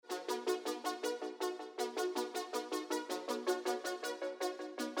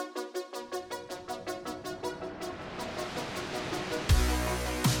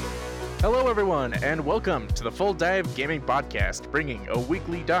Hello, everyone, and welcome to the Full Dive Gaming Podcast, bringing a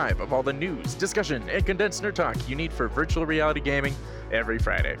weekly dive of all the news, discussion, and condensed nerd talk you need for virtual reality gaming every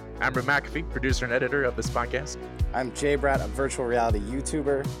Friday. I'm Rue McAfee, producer and editor of this podcast. I'm Jay Bratt, a virtual reality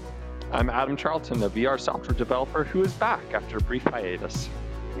YouTuber. I'm Adam Charlton, a VR software developer who is back after a brief hiatus.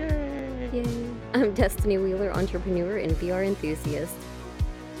 Yay! Yay. I'm Destiny Wheeler, entrepreneur and VR enthusiast.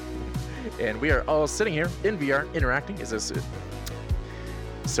 And we are all sitting here in VR interacting as this.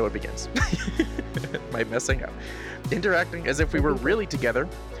 So it begins. Am I messing up? Interacting as if we were really together.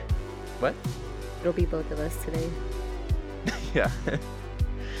 What? It'll be both of us today. Yeah.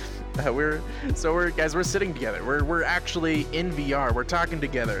 We're sitting together. We're actually in VR. We're talking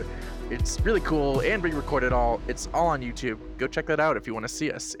together. It's really cool, and we record it all. It's all on YouTube. Go check that out if you want to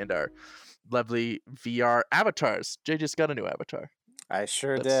see us and our lovely VR avatars. Jay just got a new avatar. I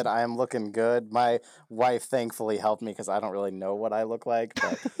sure did. I am looking good. My wife thankfully helped me because I don't really know what I look like,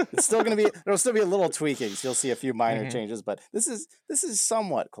 but it's still gonna be. There'll still be a little tweaking. So you'll see a few minor changes, but this is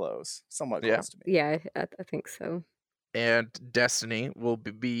somewhat close. Somewhat close to me. Yeah, I think so. And Destiny will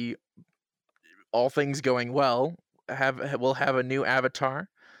be all things going well. We'll have a new avatar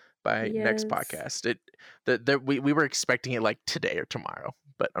by next podcast. We were expecting it like today or tomorrow,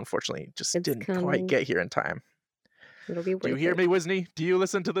 but unfortunately, it just didn't quite get here in time. It'll be worth it. Do you hear me, Wisney? Do you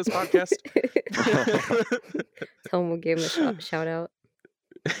listen to this podcast? Tell him we'll give him a shout out.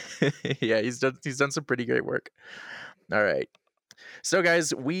 Yeah, he's done some pretty great work. All right. So,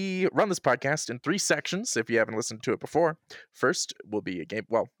 guys, we run this podcast in 3 sections, if you haven't listened to it before. First will be a game.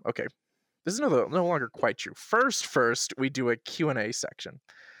 Well, okay. This is no longer quite true. First, we do a Q&A section.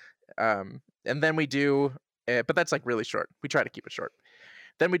 And then we do, but that's like really short. We try to keep it short.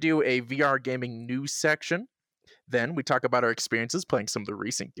 Then we do a VR gaming news section. Then we talk about our experiences playing some of the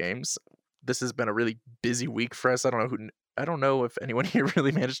recent games. This has been a really busy week for us. I don't know if anyone here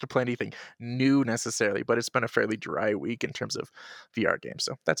really managed to play anything new necessarily, but it's been a fairly dry week in terms of VR games,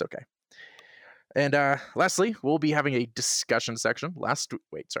 so that's okay. And lastly, we'll be having a discussion section.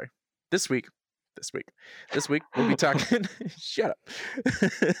 This week we'll be talking. Shut up.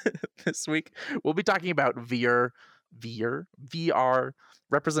 This week we'll be talking about VR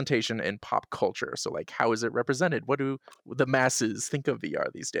representation in pop culture. So, like, how is it represented? What do the masses think of VR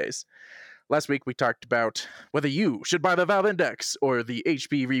these days? Last week, we talked about whether you should buy the Valve Index or the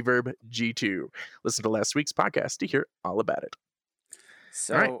HP Reverb G2. Listen to last week's podcast to hear all about it.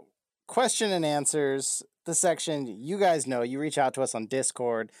 So, right. Question and answers, the section, you guys know, you reach out to us on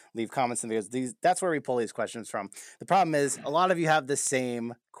Discord, leave comments in the videos. That's where we pull these questions from. The problem is, a lot of you have the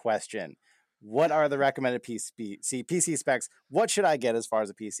same question. What are the recommended PC specs? What should I get as far as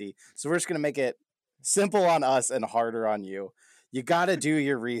a PC? So we're just going to make it simple on us and harder on you. You got to do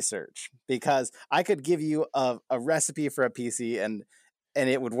your research, because I could give you a recipe for a PC and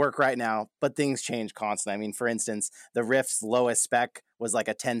it would work right now, but things change constantly. I mean, for instance, the Rift's lowest spec was like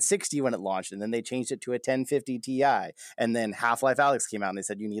a 1060 when it launched, and then they changed it to a 1050 Ti. And then Half-Life Alyx came out and they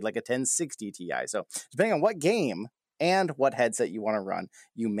said you need like a 1060 Ti. So depending on what game and what headset you want to run,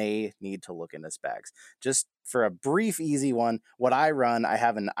 you may need to look into specs. Just for a brief, easy one, what I run, I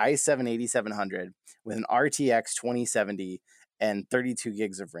have an i7 8700 with an RTX 2070 and 32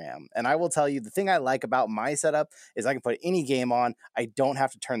 gigs of RAM. And I will tell you, the thing I like about my setup is I can put any game on. I don't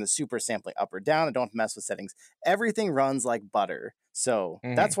have to turn the super sampling up or down. I don't have to mess with settings. Everything runs like butter. So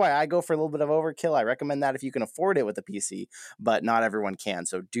that's why I go for a little bit of overkill. I recommend that if you can afford it with a PC, but not everyone can.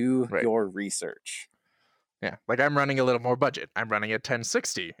 So do your research. Yeah, like I'm running a little more budget. I'm running a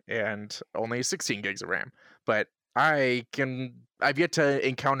 1060 and only 16 gigs of RAM. But I've yet to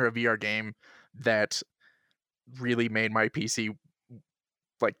encounter a VR game that really made my PC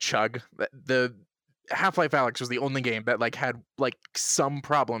like chug. The Half-Life Alyx was the only game that like had like some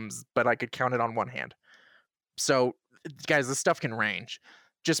problems, but I could count it on one hand. So, guys, this stuff can range.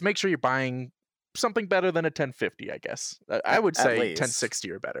 Just make sure you're buying something better than a 1050, I guess. I would say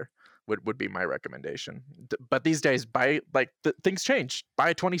 1060 or better. Would be my recommendation. But these days, things change.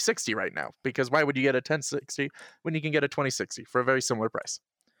 Buy a 2060 right now, because why would you get a 1060 when you can get a 2060 for a very similar price?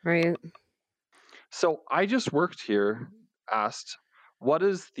 Right. So I just worked here, asked, what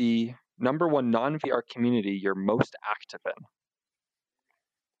is the number one non-VR community you're most active in?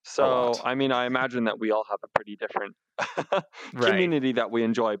 So, I mean, I imagine that we all have a pretty different community that we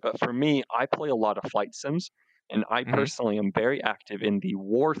enjoy. But for me, I play a lot of flight sims. And I personally am very active in the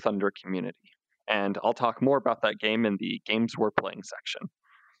War Thunder community. And I'll talk more about that game in the games we're playing section.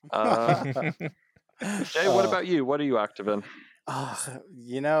 Jay, what about you? What are you active in?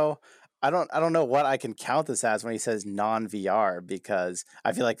 You know, I don't know what I can count this as when he says non-VR, because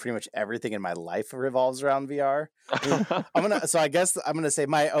I feel like pretty much everything in my life revolves around VR. I mean, I guess I'm gonna say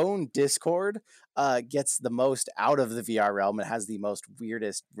my own Discord gets the most out of the VR realm and has the most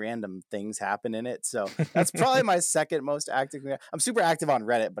weirdest random things happen in it. So that's probably my second most active. I'm super active on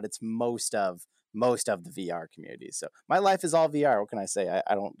Reddit, but it's most of the VR community. So my life is all VR. What can I say?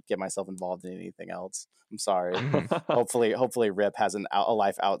 I don't get myself involved in anything else. I'm sorry. Hopefully Rip has a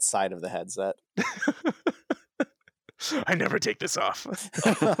life outside of the headset. I never take this off.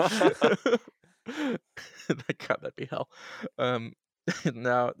 God, that'd be hell.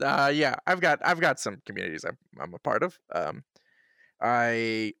 No, yeah, I've got some communities I'm a part of.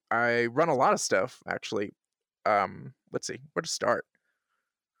 I run a lot of stuff actually. Let's see where to start.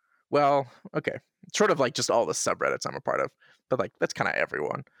 Well, okay, sort of like just all the subreddits I'm a part of, but like that's kind of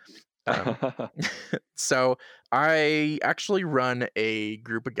everyone. So I actually run a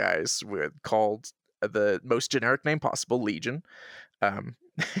group of guys called the most generic name possible, Legion.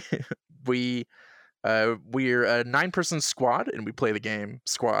 We're a 9-person squad, and we play the game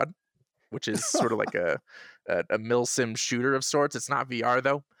Squad, which is sort of like a milsim shooter of sorts. It's not VR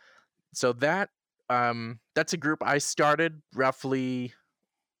though. So that's a group I started roughly.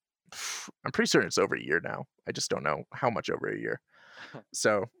 I'm pretty certain it's over a year now. I just don't know how much over a year.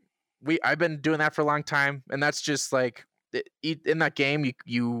 So I've been doing that for a long time, and that's just like in that game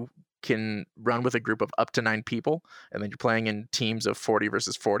you can run with a group of up to 9 people, and then you're playing in teams of 40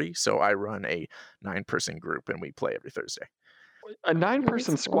 versus 40. So I run a 9-person group, and we play every Thursday. A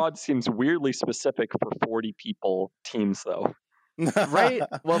 9-person squad seems weirdly specific for 40 people teams, though. Right?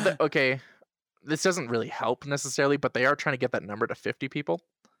 Well, okay. This doesn't really help necessarily, but they are trying to get that number to 50 people.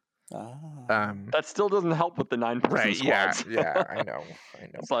 That still doesn't help with the 9-person squads. Yeah, I know.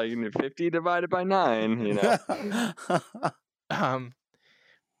 It's like 50 divided by 9, you know.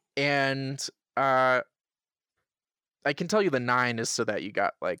 And I can tell you the 9 is so that you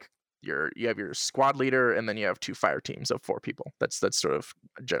got like you have your squad leader, and then you have 2 fire teams of 4 people. That's sort of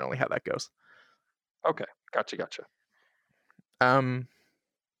generally how that goes. Okay, gotcha. And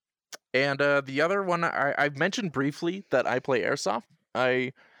the other one I've mentioned briefly that I play Airsoft.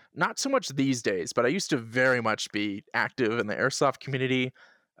 Not so much these days, but I used to very much be active in the Airsoft community.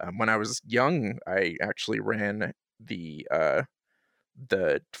 When I was young, I actually ran the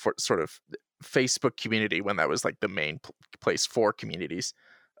sort of Facebook community when that was like the main place for communities.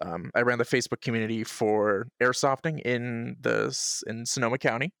 I ran the Facebook community for airsofting in Sonoma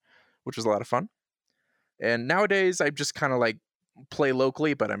County, which was a lot of fun. And nowadays, I just kind of like play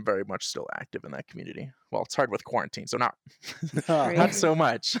locally, but I'm very much still active in that community. Well, it's hard with quarantine, so not so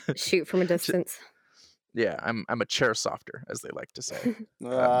much. Shoot from a distance. Yeah, I'm a chair softer, as they like to say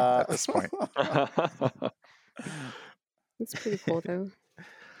at this point. It's pretty cool, though.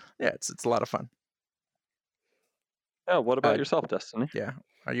 Yeah, it's a lot of fun. Yeah, what about yourself, Destiny? Yeah,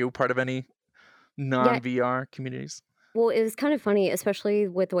 are you part of any non-VR communities? Well, it was kind of funny, especially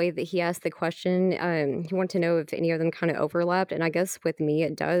with the way that he asked the question. He wanted to know if any of them kind of overlapped, and I guess with me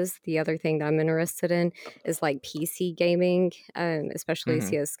it does. The other thing that I'm interested in is like PC gaming, especially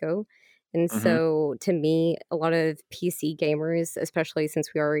CSGO. And so to me, a lot of PC gamers, especially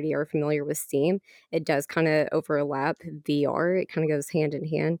since we already are familiar with Steam, it does kind of overlap VR. It kind of goes hand in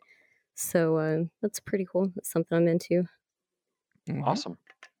hand. So that's pretty cool. It's something I'm into. Awesome.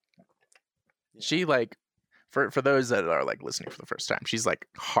 She like, for those that are like listening for the first time, she's like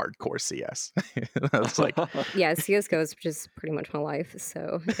hardcore CS. That's like yeah, CSGO is just pretty much my life.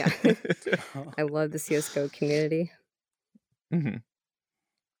 So yeah, I love the CSGO community.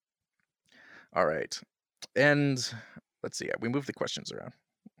 All right, and let's see. We moved the questions around.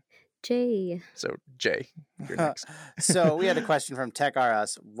 Jay. So Jay, you're next. So we had a question from Tech R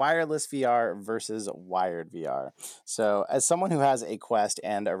Us: wireless VR versus wired VR. So as someone who has a Quest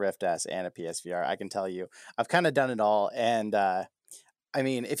and a Rift S and a PSVR, I can tell you I've kind of done it all. And I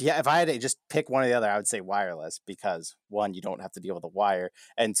mean, if I had to just pick one or the other, I would say wireless, because 1, you don't have to deal with a wire,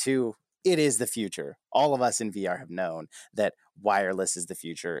 and 2, it is the future. All of us in VR have known that wireless is the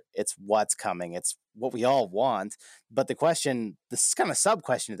future. It's what's coming. It's what we all want. But the question, this is kind of sub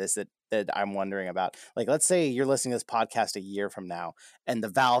question to this that I'm wondering about. Like, let's say you're listening to this podcast a year from now, and the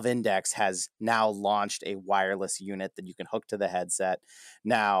Valve Index has now launched a wireless unit that you can hook to the headset.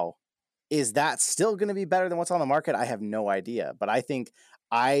 Now, is that still going to be better than what's on the market? I have no idea. But I think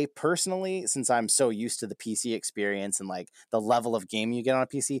I personally, since I'm so used to the PC experience and like the level of game you get on a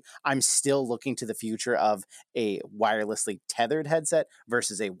PC, I'm still looking to the future of a wirelessly tethered headset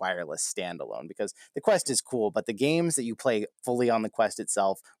versus a wireless standalone, because the Quest is cool, but the games that you play fully on the Quest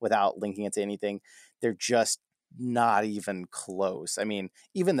itself without linking it to anything, they're just not even close. I mean,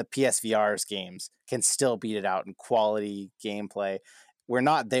 even the PSVR's games can still beat it out in quality gameplay. We're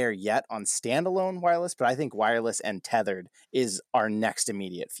not there yet on standalone wireless, but I think wireless and tethered is our next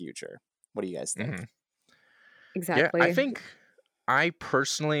immediate future. What do you guys think? Exactly. Yeah, I think I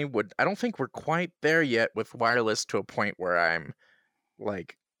personally I don't think we're quite there yet with wireless to a point where I'm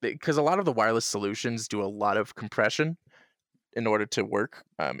like, because a lot of the wireless solutions do a lot of compression in order to work.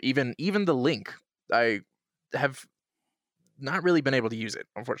 Even the Link, I have not really been able to use it,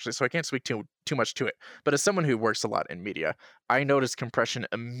 unfortunately, so I can't speak too much to it. But as someone who works a lot in media, I notice compression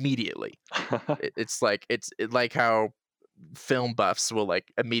immediately. It's like like how film buffs will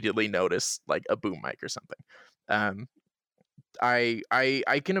like immediately notice like a boom mic or something. I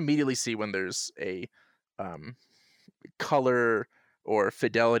can immediately see when there's a color or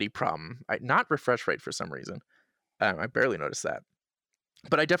fidelity problem. Not refresh rate for some reason. I barely noticed that,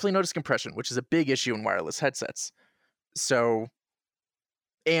 but I definitely noticed compression, which is a big issue in wireless headsets. So,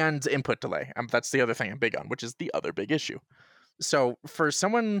 and input delay. That's the other thing I'm big on, which is the other big issue. So for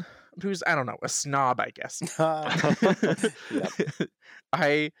someone who's, I don't know, a snob, I guess,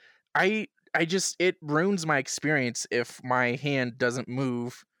 I just, it ruins my experience if my hand doesn't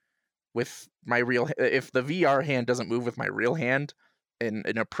move with my real, if the VR hand doesn't move with my real hand in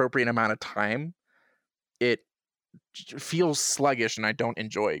an appropriate amount of time. It feels sluggish and I don't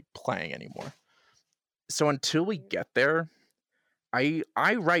enjoy playing anymore. So until we get there, I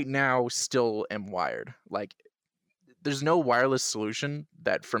right now still am wired. Like, there's no wireless solution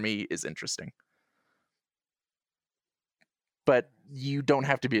that for me is interesting. But you don't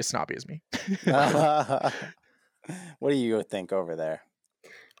have to be as snobby as me. What do you think over there?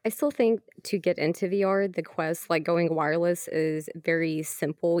 I still think to get into VR, the Quest, like going wireless, is very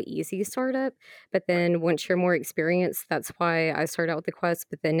simple, easy startup. But then once you're more experienced, that's why I started out with the Quest.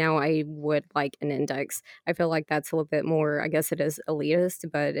 But then now I would like an Index. I feel like that's a little bit more, I guess it is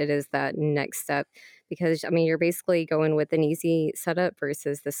elitist, but it is that next step. Because, I mean, you're basically going with an easy setup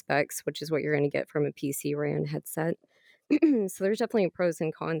versus the specs, which is what you're going to get from a PC ran headset. So there's definitely pros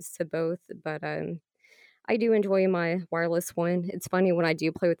and cons to both. But I do enjoy my wireless one. It's funny when I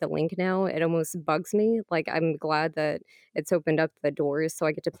do play with the Link now, it almost bugs me. Like, I'm glad that it's opened up the doors so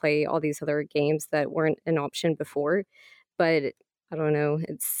I get to play all these other games that weren't an option before. But I don't know,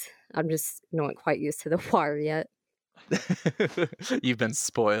 I'm just not quite used to the wire yet. You've been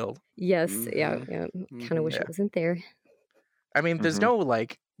spoiled. Yes, yeah. Kind of wish it wasn't there. I mean, there's no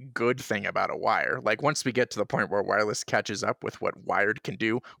like good thing about a wire. Like, once we get to the point where wireless catches up with what wired can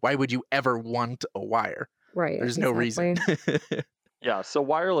do, why would you ever want a wire? Right. There's no reason. Yeah, so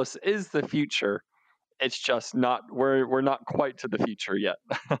wireless is the future. It's just not, we're not quite to the future yet.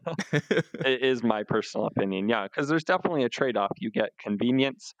 It is my personal opinion. Yeah, because there's definitely a trade-off. You get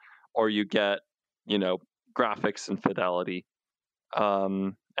convenience or you get, graphics and fidelity.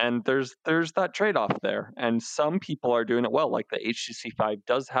 And there's that trade-off there. And some people are doing it well. Like the HTC 5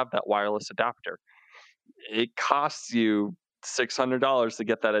 does have that wireless adapter. It costs you $600 to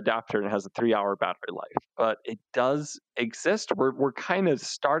get that adapter and it has a 3-hour battery life, but it does exist. We're kind of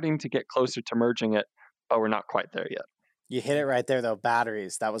starting to get closer to merging it, but we're not quite there yet. You hit it right there, though.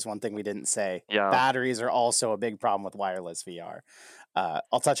 Batteries. That was one thing we didn't say. Yeah. Batteries are also a big problem with wireless VR.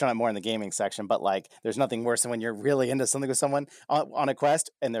 I'll touch on it more in the gaming section, but like, there's nothing worse than when you're really into something with someone on a Quest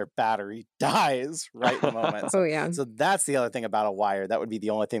and their battery dies right in the moment. Oh, yeah. So that's the other thing about a wire. That would be the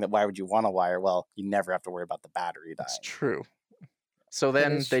only thing that, why would you want a wire? Well, you never have to worry about the battery dying. That's true. So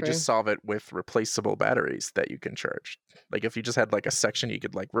then they just solve it with replaceable batteries that you can charge. Like, if you just had like a section you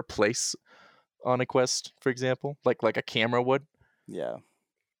could like replace on a Quest, for example, like a camera would. Yeah.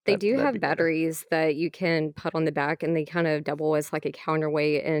 They do have batteries that you can put on the back, and they kind of double as like a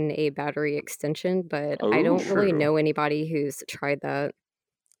counterweight in a battery extension, but I don't really know anybody who's tried that.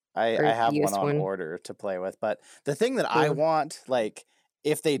 I have one on order to play with, but the thing that I want, like,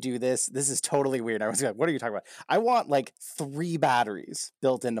 if they do this is totally weird. I was like, what are you talking about? I want like 3 batteries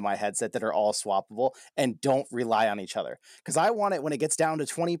built into my headset that are all swappable and don't rely on each other. Because I want it when it gets down to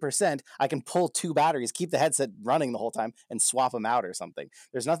 20%, I can pull 2 batteries, keep the headset running the whole time, and swap them out or something.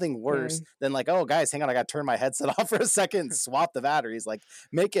 There's nothing worse than like, oh, guys, hang on, I got to turn my headset off for a second and swap the batteries. Like,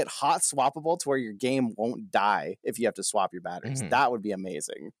 make it hot swappable to where your game won't die if you have to swap your batteries. That would be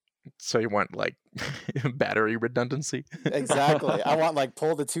amazing. So you want like battery redundancy? Exactly. I want like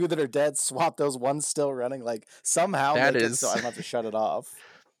pull the 2 that are dead, swap those ones still running, like somehow that make is... it so I don't have to shut it off.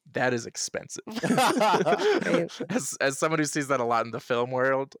 That is expensive. as someone who sees that a lot in the film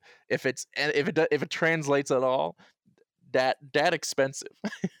world, if it translates at all, that expensive.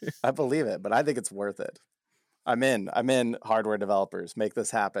 I believe it, but I think it's worth it. I'm in hardware developers. Make this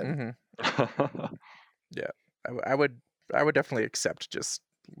happen. Yeah. I would definitely accept just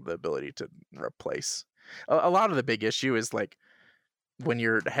the ability to replace. A lot of the big issue is like when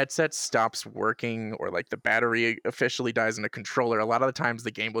your headset stops working or like the battery officially dies in a controller. A lot of the times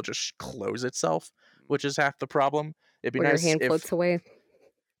the game will just close itself, which is half the problem. It'd be Or your nice hand if floats away.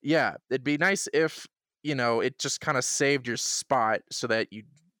 yeah, it'd be nice if it just kind of saved your spot so that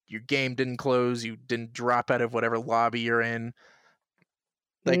your game didn't close, you didn't drop out of whatever lobby you're in.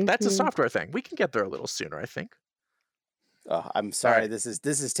 Like that's a Mhm. software thing. We can get there a little sooner, I think. Oh, I'm All sorry. right. This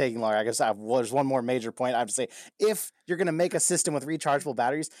is taking longer. I guess there's one more major point I have to say. If you're going to make a system with rechargeable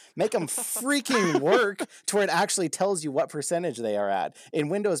batteries, make them freaking work to where it actually tells you what percentage they are at. In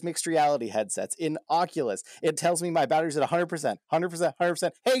Windows mixed reality headsets, in Oculus, it tells me my battery's at 100%, 100%,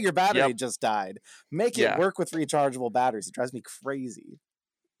 100%. Hey, your battery Yep. just died. Make it Yeah. work with rechargeable batteries. It drives me crazy.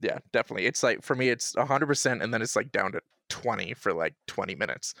 Yeah, definitely. It's like for me, it's 100%, and then it's like down to 20 for like 20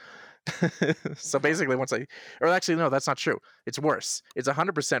 minutes. So basically, or actually, no, that's not true. It's worse. It's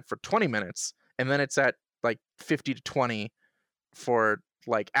 100% for 20 minutes, and then it's at like 50 to 20 for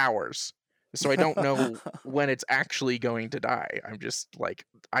like hours. So I don't know when it's actually going to die. I'm just like,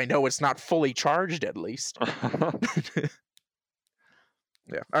 I know it's not fully charged at least.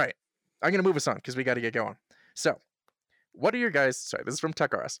 Yeah. All right. I'm gonna move us on because we got to get going. So, what are your guys? Sorry, this is from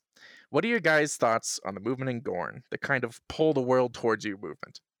TechRS. What are your guys' thoughts on the movement in Gorn, the kind of pull the world towards you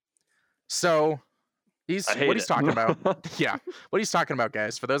movement? So, I hate what he's it. talking about. Yeah, what he's talking about,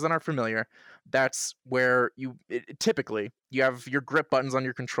 guys. For those that aren't familiar, that's where typically you have your grip buttons on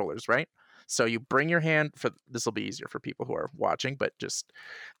your controllers, right? So you bring your hand for this will be easier for people who are watching, but just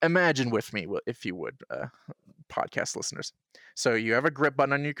imagine with me if you would, podcast listeners. So you have a grip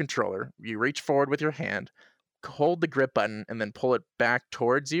button on your controller. You reach forward with your hand, hold the grip button, and then pull it back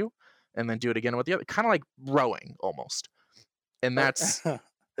towards you, and then do it again with the other, kind of like rowing almost. And that's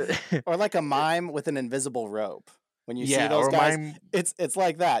or like a mime with an invisible rope. When you see yeah, those or guys, mime. it's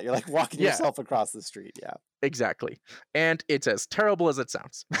like that. You're like walking Yeah. yourself across the street. Yeah. Exactly. And it's as terrible as it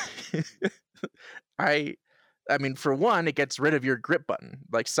sounds. I mean, for one, it gets rid of your grip button.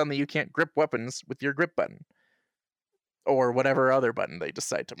 Like suddenly you can't grip weapons with your grip button. Or whatever other button they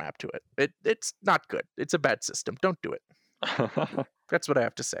decide to map to it. It's not good. It's a bad system. Don't do it. That's what I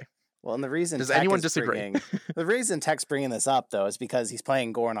have to say. Well, and the reason Does Tech anyone is disagree? the reason Tech's bringing this up though is because he's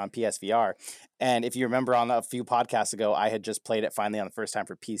playing Gorn on PSVR, and if you remember on a few podcasts ago, I had just played it finally on the first time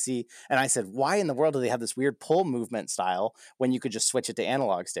for PC, and I said, "Why in the world do they have this weird pull movement style when you could just switch it to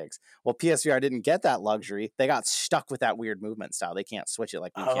analog sticks?" Well, PSVR didn't get that luxury; they got stuck with that weird movement style. They can't switch it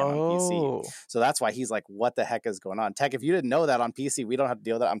like we can on PC. So that's why he's like, "What the heck is going on?" Tech, if you didn't know that on PC, we don't have to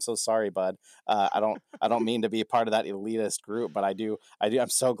deal with that. I'm so sorry, bud. I don't mean to be a part of that elitist group, but I do. I'm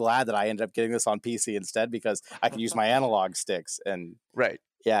so glad that I ended up getting this on PC instead because I can use my analog sticks. And right.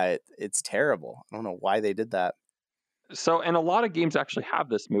 Yeah, it's terrible. I don't know why they did that. So, and a lot of games actually have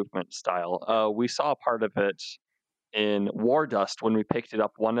this movement style. We saw a part of it in War Dust when we picked it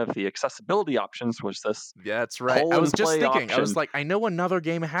up. One of the accessibility options was this. Yeah, that's right. I was just thinking. Option. I was like, I know another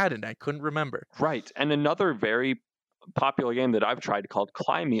game had it. I couldn't remember. Right. And another very popular game that I've tried called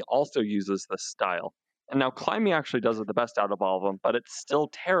Climby also uses this style. And now Climby actually does it the best out of all of them, but it's still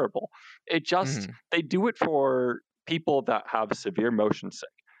terrible. It just, they do it for people that have severe motion sick.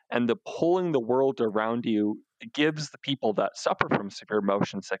 And the pulling the world around you gives the people that suffer from severe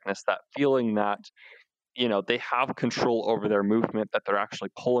motion sickness that feeling that, they have control over their movement, that they're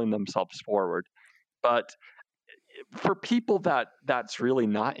actually pulling themselves forward. But for people that's really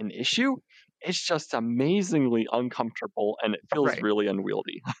not an issue, it's just amazingly uncomfortable and it feels really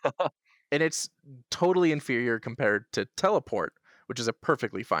unwieldy. And it's totally inferior compared to Teleport, which is a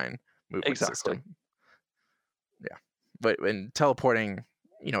perfectly fine movement system. Yeah. But in teleporting,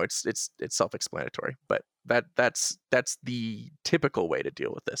 it's self-explanatory, but that's the typical way to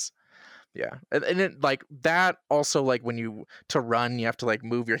deal with this. Yeah. And it, like that also, like when to run, you have to like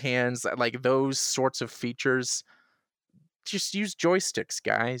move your hands, like those sorts of features. Just use joysticks,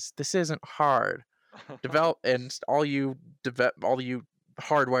 guys. This isn't hard. And all you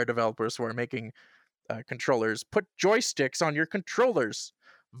hardware developers who are making controllers, put joysticks on your controllers.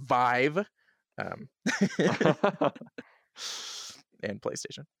 Vive, and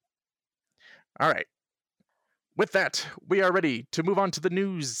PlayStation. All right. With that, we are ready to move on to the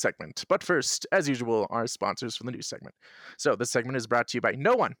news segment. But first, as usual, our sponsors for the news segment. So this segment is brought to you by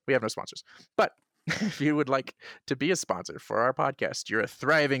no one. We have no sponsors. But if you would like to be a sponsor for our podcast, you're a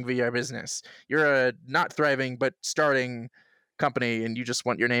thriving VR business, you're a not thriving but starting company, and you just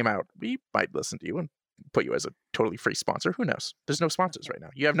want your name out, we might listen to you and put you as a totally free sponsor. Who knows? There's no sponsors right now.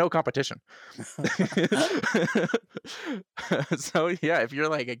 You have no competition. So yeah, if you're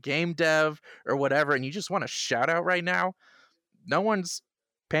like a game dev or whatever, and you just want a shout out right now, no one's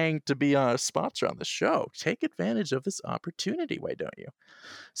paying to be a sponsor on the show. Take advantage of this opportunity. Why don't you?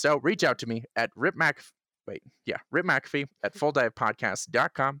 So reach out to me at ripmcafee at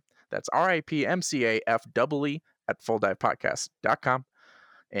fulldivepodcast.com. That's RIPMCAFEE at fulldivepodcast.com.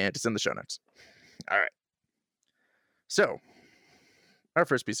 And it's in the show notes. All right. So, our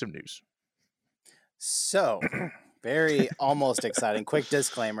first piece of news. So, very almost exciting. Quick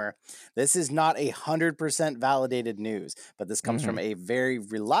disclaimer. This is not 100% validated news, but this comes from a very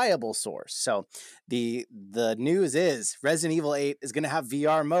reliable source. So, the news is Resident Evil 8 is going to have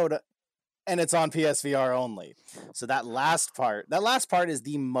VR mode, and it's on PSVR only. So that last part is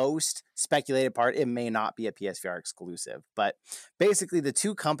the most speculated part. It may not be a PSVR exclusive, but basically the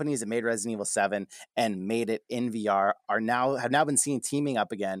two companies that made Resident Evil 7 and made it in VR have now been seen teaming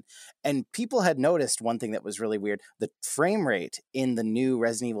up again. And people had noticed one thing that was really weird. The frame rate in the new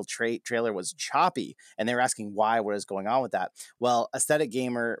Resident Evil trailer was choppy, and they were asking what is going on with that. Well, Aesthetic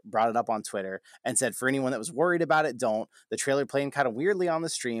Gamer brought it up on Twitter and said, for anyone that was worried about it, don't. The trailer playing kind of weirdly on the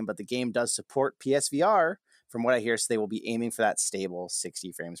stream, but the game does support PSVR. From what I hear, so they will be aiming for that stable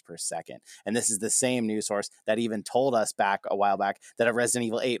 60 frames per second. And this is the same news source that even told us back a while back that a Resident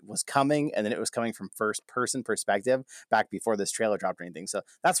Evil 8 was coming, and then it was coming from first-person perspective back before this trailer dropped or anything. So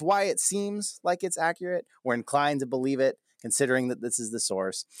that's why it seems like it's accurate. We're inclined to believe it, considering that this is the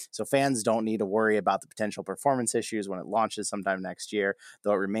source. So fans don't need to worry about the potential performance issues when it launches sometime next year,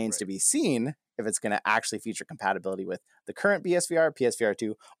 though it remains to be seen if it's going to actually feature compatibility with the current PSVR, PSVR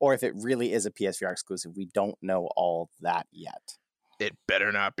 2, or if it really is a PSVR exclusive. We don't know all that yet. It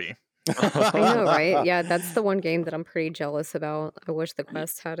better not be. I know, right? Yeah, that's the one game that I'm pretty jealous about. I wish the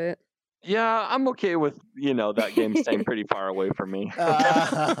Quest had it. Yeah, I'm okay with, that game staying pretty far away from me.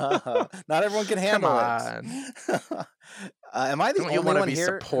 Not everyone can handle it. Am I the only one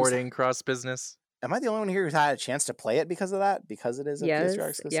here supporting cross business? Am I the only one here who's had a chance to play it because of that? Because it is a PSVR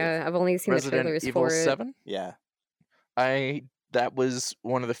exclusive? Yeah, I've only seen Resident the trailers Evil for it. 7? Yeah. That was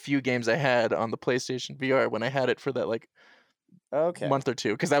one of the few games I had on the PlayStation VR when I had it for that month or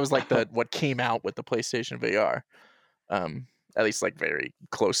two, because that was like what came out with the PlayStation VR. At least very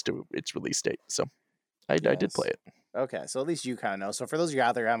close to its release date. So I did play it. Okay, so at least you kind of know. So for those of you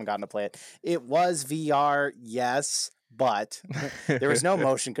out there who haven't gotten to play it, it was VR, yes, but there was no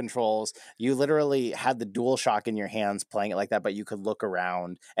motion controls. You literally had the DualShock in your hands playing it like that, but you could look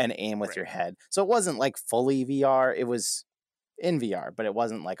around and aim with your head. So it wasn't like fully VR. It was in VR, but it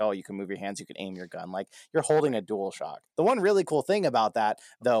wasn't like, oh, you can move your hands, you can aim your gun. Like, you're holding a DualShock. The one really cool thing about that,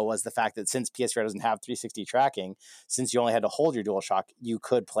 though, was the fact that since PSVR doesn't have 360 tracking, since you only had to hold your DualShock, you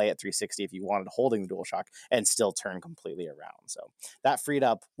could play at 360 if you wanted holding the DualShock and still turn completely around. So that freed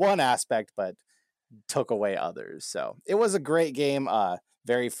up one aspect, but took away others. So it was a great game.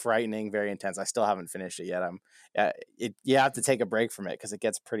 Very frightening, very intense. I still haven't finished it yet. You have to take a break from it because it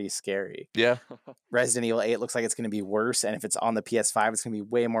gets pretty scary. Yeah. Resident Evil 8 looks like it's going to be worse, and if it's on the PS5, it's going to be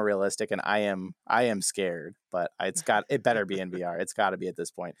way more realistic. And I am scared, but it better be in VR. It's got to be at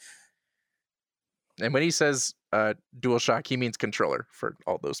this point. And when he says DualShock, he means controller for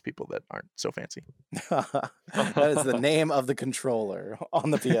all those people that aren't so fancy. That is the name of the controller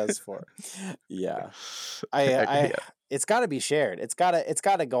on the PS4. Yeah. It's got to be shared. It's got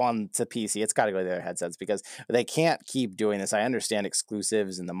to go on to PC. It's got to go to their headsets because they can't keep doing this. I understand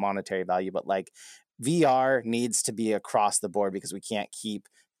exclusives and the monetary value, but VR needs to be across the board because we can't keep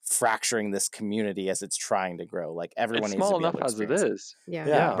fracturing this community as it's trying to grow. Everyone it's needs to small be able enough to as it is.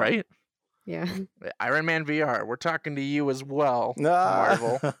 Yeah. Right? Yeah. Iron Man VR. We're talking to you as well,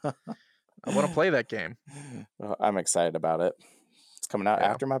 Marvel. I want to play that game. I'm excited about it. It's coming out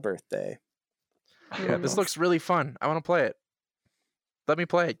after my birthday. Yeah, this looks really fun. I want to play it. Let me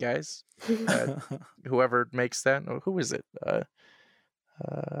play it, guys. Whoever makes that. Who is it?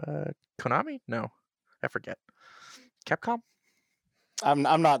 Konami? No, I forget. Capcom?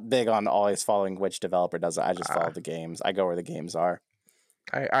 I'm not big on always following which developer does it. I just follow the games. I go where the games are.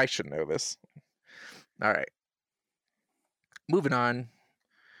 I should know this. All right. Moving on.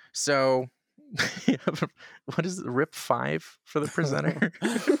 So, what is it? RIP 5 for the presenter?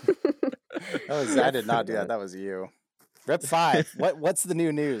 I did not do that. That was you. RIP 5. What's the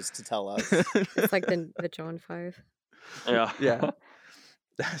new news to tell us? It's like the John 5. Yeah. Yeah.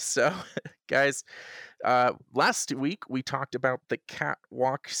 So, guys, last week we talked about the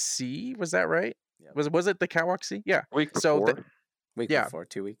Catwalk C. Was that right? Yeah. Was it the Catwalk C? Yeah. Week before. Week before,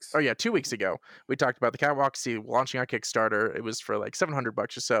 2 weeks. Oh yeah, 2 weeks ago we talked about the Catwalk C launching on Kickstarter. It was for $700 or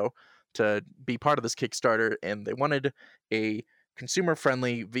so. to be part of this Kickstarter, and they wanted a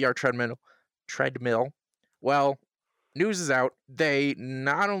consumer-friendly VR treadmill. Well, news is out. They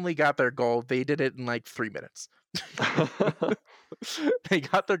not only got their goal, they did it in like 3 minutes. They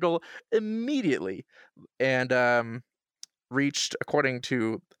got their goal immediately, and reached, according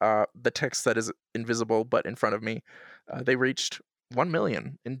to the text that is invisible but in front of me, they reached 1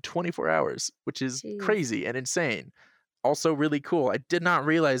 million in 24 hours, which is Jeez. crazy and insane. Also really cool. I did not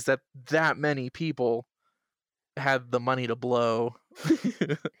realize that many people had the money to blow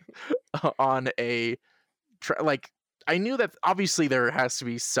on a like. I knew that obviously there has to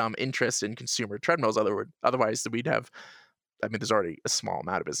be some interest in consumer treadmills. Otherwise, we'd have. I mean, there's already a small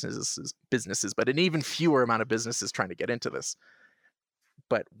amount of businesses, but an even fewer amount of businesses trying to get into this.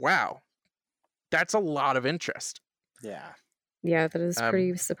 But wow, that's a lot of interest. Yeah. Yeah, that is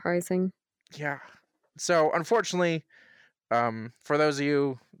pretty surprising. Yeah. So unfortunately, for those of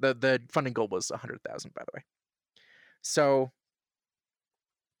you, the funding goal was 100,000, by the way. So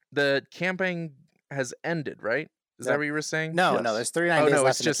the campaign has ended, right? Is that what you were saying? No, Yes. there's 39 days no, left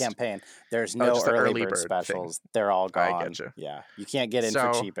it's in just- the campaign. There's no just the early early bird bird thing. specials. They're all gone. I getcha. Yeah, you can't get in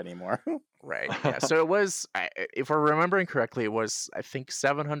So- for cheap anymore. Right. Yeah. So it was, if we're remembering correctly, it was, I think,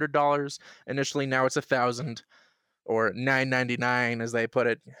 $700 initially. Now it's 1,000 or $9.99 as they put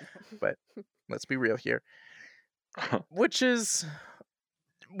it. But let's be real here. Which is,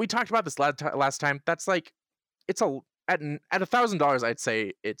 we talked about this last time. That's like, it's at $1,000. I'd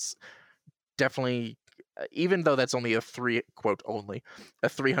say it's definitely, even though that's only a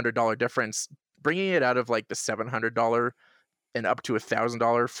 $300 difference. Bringing it out of like the $700 and up to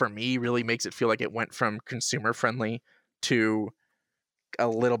 $1,000 for me really makes it feel like it went from consumer friendly to a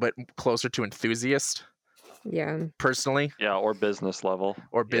little bit closer to enthusiast, Yeah. personally, Yeah, or business level.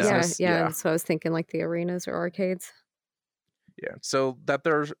 or Yeah. business. Yeah. So I was thinking like the arenas or arcades. Yeah. So that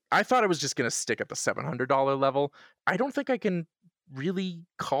I thought it was just gonna stick at the $700 level. I don't think I can really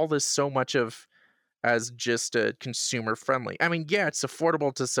call this so much as just a consumer friendly. I mean, yeah, it's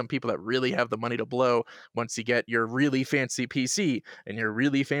affordable to some people that really have the money to blow once you get your really fancy PC and your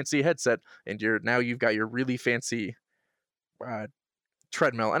really fancy headset and you've got your really fancy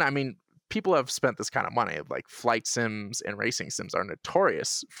treadmill. And I mean, people have spent this kind of money. Like flight sims and racing sims are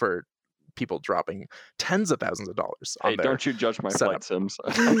notorious for people dropping tens of thousands of dollars on Hey, their don't you judge my setup. flight sims.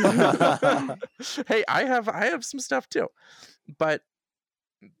 Hey, I have some stuff too, but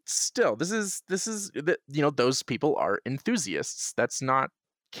still, this is those people are enthusiasts. That's not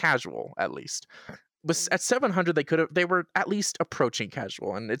casual, at least. But at 700, they were at least approaching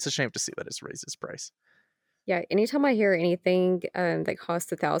casual, and it's a shame to see that it's raised its price. Yeah. Anytime I hear anything that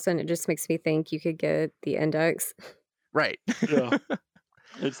costs 1,000, it just makes me think you could get the index. Right. Yeah.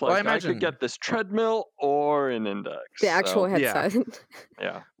 It's Well, I like I imagine- could get this treadmill or an index. The actual So, yeah. headset.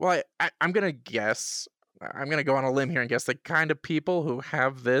 yeah. Well, I'm gonna guess. I'm gonna go on a limb here and guess the kind of people who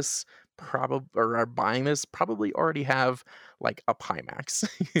have this probably or are buying this probably already have like a Pimax.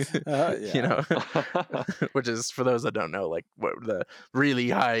 You know, which is, for those that don't know, like what the really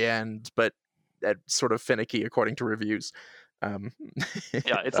high end, but sort of finicky according to reviews.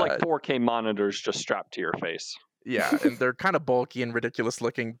 Yeah, it's like 4K monitors just strapped to your face. Yeah, and they're kind of bulky and ridiculous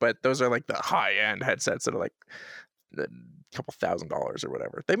looking, but those are like the high end headsets that are like a couple $1,000s or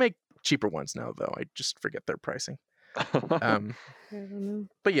whatever. They make cheaper ones now, though. I just forget their pricing. I don't know.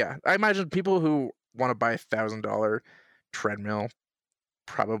 But yeah, I imagine people who want to buy $1,000 treadmill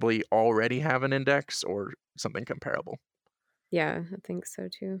probably already have an index or something comparable. Yeah, I think so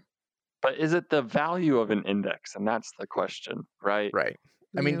too. But is it the value of an index? And that's the question, right? Right.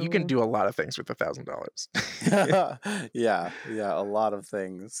 I mean, you can No. do a lot of things with $1,000. yeah, a lot us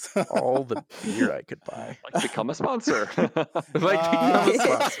things. All the beer I could buy. Like become a sponsor.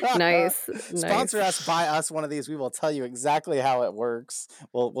 Nice. Sponsor Nice. us, buy us one of these. We will tell you exactly how it works.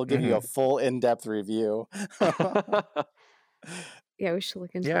 We'll give you a full in-depth review. Yeah, we should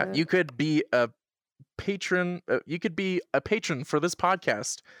look into Yeah, that. you could be a patron. You could be a patron for this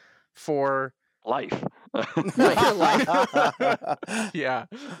podcast for Life. yeah,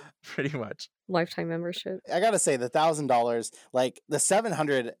 pretty much. Lifetime membership. I gotta say, the $1,000, like the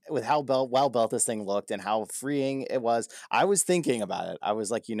 700, with how well built this thing looked and how freeing it was, I was thinking about it. I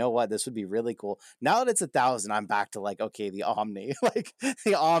was like, you know what, this would be really cool. Now that it's 1,000, I'm back to like, okay, the Omni, like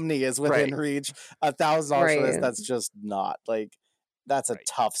the Omni is within Right. reach. $1,000 for this, Right. that's just not like. that's a Right.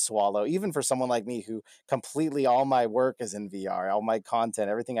 tough swallow, even for someone like me who completely all my work is in VR, all my content,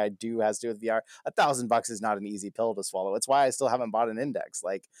 everything I do has to do with VR. $1,000 is not an easy pill to swallow. It's why I still haven't bought an Index.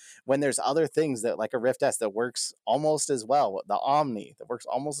 Like when there's other things that like a Rift S that works almost as well, the Omni that works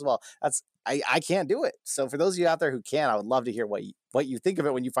almost as well. I can't do it. So for those of you out there who can, I would love to hear what you think of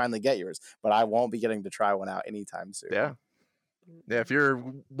it when you finally get yours. But I won't be getting to try one out anytime soon. Yeah. If you're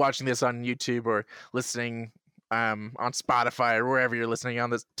watching this on YouTube or listening on Spotify or wherever you're listening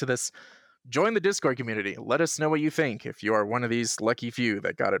to this, join the Discord community. Let us know what you think. If you are one of these lucky few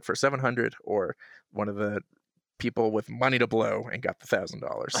that got it for $700, or one of the people with money to blow and got the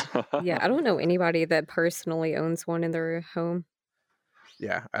 $1,000. Yeah, I don't know anybody that personally owns one in their home.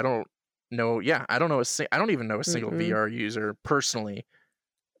 Yeah, I don't know. Yeah, I don't know. I don't even know a single VR user personally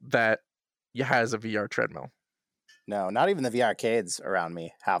that has a VR treadmill. No, not even the VR arcades around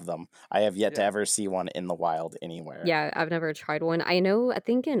me have them. I have yet to ever see one in the wild anywhere. Yeah, I've never tried one. I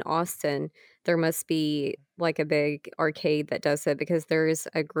think in Austin there must be like a big arcade that does it, because there's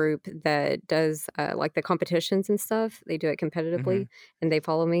a group that does like the competitions and stuff. They do it competitively, and they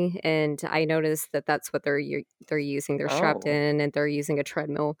follow me, and I noticed that that's what they're using. They're strapped in and they're using a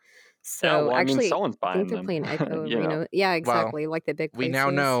treadmill. So yeah, well, actually, someone's I think buying they're them. playing Echo You know. Arena. Yeah, exactly. Like the big places. We now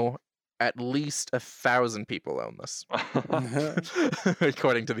know at least 1,000 people own this,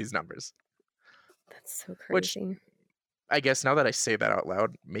 according to these numbers. That's so Which, crazy. I guess now that I say that out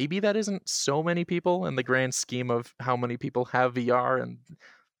loud, maybe that isn't so many people in the grand scheme of how many people have VR and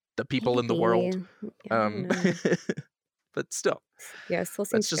the people in the world. Yeah, I don't know. But still, Yeah, it still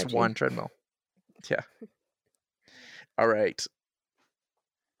that's seems just sketchy. one treadmill. Yeah. All right.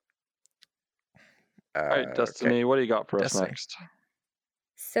 All right, Destiny, what do you got for us next?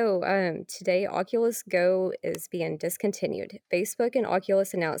 So, today Oculus Go is being discontinued. Facebook and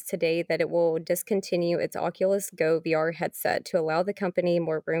Oculus announced today that it will discontinue its Oculus Go VR headset to allow the company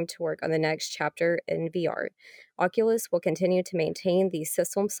more room to work on the next chapter in VR. Oculus will continue to maintain the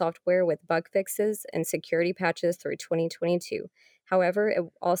system software with bug fixes and security patches through 2022. However, it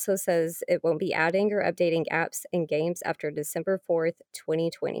also says it won't be adding or updating apps and games after December 4th,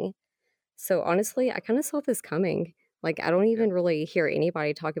 2020. So honestly, I kind of saw this coming. Like, I don't even really hear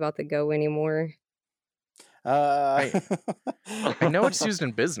anybody talk about the Go anymore. I know it's used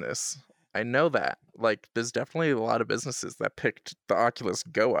in business. I know that. Like, there's definitely a lot of businesses that picked the Oculus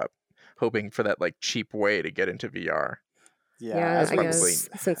Go up, hoping for that like cheap way to get into VR. Yeah, I guess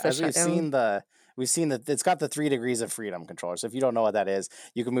since the shutdown. We've seen that it's got the 3 degrees of freedom controller. So if you don't know what that is,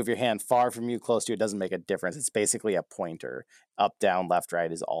 you can move your hand far from you, close to you. It doesn't make a difference. It's basically a pointer. Up, down, left,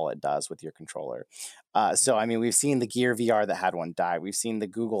 right is all it does with your controller. So, I mean, we've seen the Gear VR that had one die. We've seen the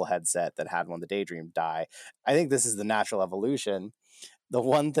Google headset that had one, the Daydream, die. I think this is the natural evolution. The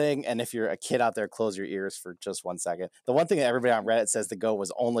one thing, and if you're a kid out there, close your ears for just 1 second. The one thing that everybody on Reddit says the Go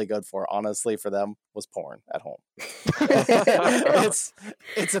was only good for, honestly, for them, was porn at home.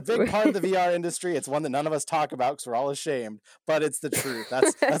 It's a big part of the VR industry. It's one that none of us talk about because we're all ashamed, but it's the truth.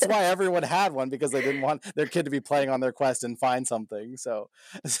 That's why everyone had one, because they didn't want their kid to be playing on their Quest and find something. So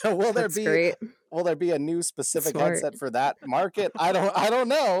will there be a new specific headset for that market? I don't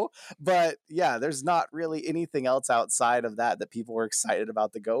know, but yeah, there's not really anything else outside of that people were excited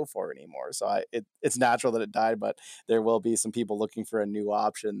about the Go for anymore. So it's natural that it died, but there will be some people looking for a new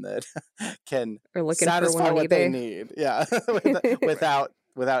option that can satisfy what they need. Yeah, without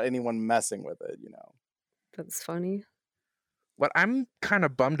anyone messing with it, you know. That's funny. What I'm kind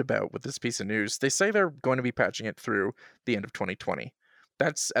of bummed about with this piece of news, they say they're going to be patching it through the end of 2020.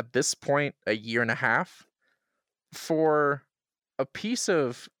 That's at this point a year and a half for a piece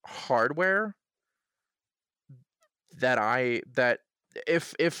of hardware that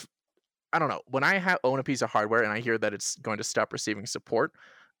if I don't know, when I own a piece of hardware and I hear that it's going to stop receiving support,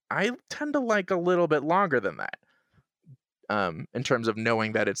 I tend to like a little bit longer than that. In terms of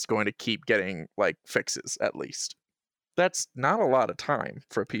knowing that it's going to keep getting like fixes, at least. That's not a lot of time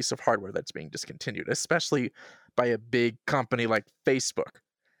for a piece of hardware that's being discontinued, especially by a big company like Facebook.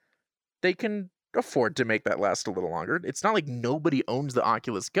 They can afford to make that last a little longer. It's not like nobody owns the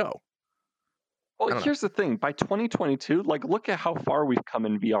Oculus Go. Well, here's the thing. By 2022, like, look at how far we've come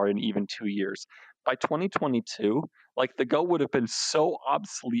in VR in even 2 years. By 2022, like, the Go would have been so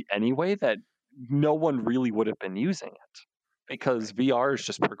obsolete anyway that no one really would have been using it, because VR is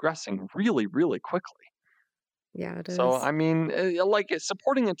just progressing really, really quickly. Yeah, it is. So, I mean, like,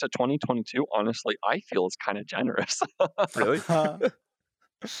 supporting it to 2022, honestly, I feel is kind of generous. Really? All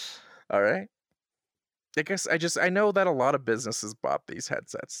right. I guess I know that a lot of businesses bought these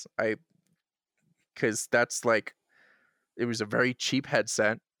headsets. Because that's like, it was a very cheap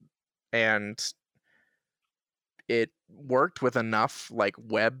headset, and it worked with enough like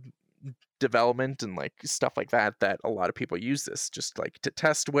web development and like stuff like that a lot of people use this just like to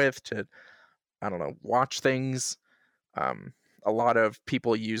test with, to, I don't know, watch things. A lot of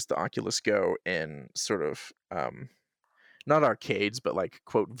people use the Oculus Go in sort of not arcades, but like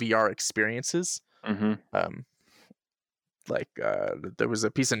quote VR experiences. Like there was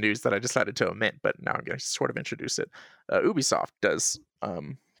a piece of news that I decided to omit, but now I'm going to sort of introduce it. Ubisoft does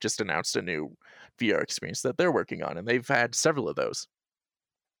just announced a new VR experience that they're working on, and they've had several of those.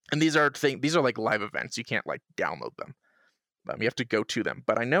 And these are like live events. You can't like download them. You have to go to them.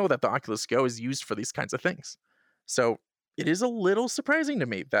 But I know that the Oculus Go is used for these kinds of things. So it is a little surprising to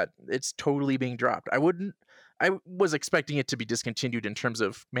me that it's totally being dropped. I was expecting it to be discontinued in terms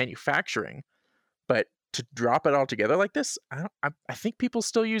of manufacturing, but to drop it altogether like this, I think people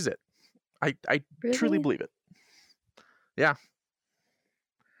still use it. I Really? truly believe it. Yeah.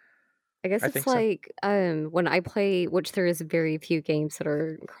 I guess I it's think so. like when I play, which there is very few games that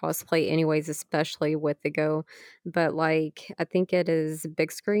are cross-play anyways, especially with the Go. But like I think it is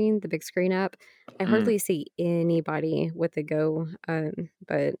Big Screen, the Big Screen app. I hardly see anybody with the Go.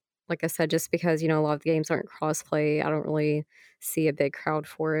 But like I said, just because, a lot of the games aren't cross-play, I don't really see a big crowd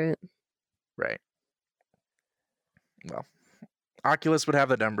for it. Right. Well, Oculus would have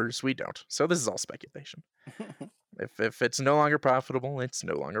the numbers. We don't. So this is all speculation. If it's no longer profitable, it's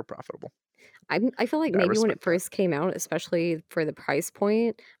no longer profitable. I feel like I maybe when respect it that. first came out, especially for the price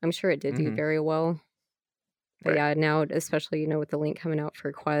point, I'm sure it did do Mhm. very well. But Right. yeah, now especially, with the link coming out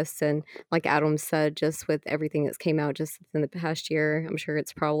for Quest, and like Adam said, just with everything that's came out just in the past year, I'm sure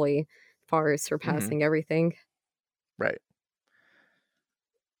it's probably far surpassing everything. Right.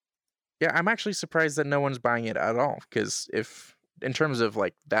 Yeah, I'm actually surprised that no one's buying it at all. Because if, in terms of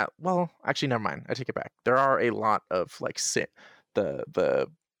like that, well, actually, never mind. I take it back. There are a lot of like the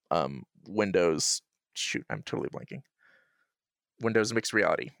Windows. Shoot, I'm totally blanking. Windows mixed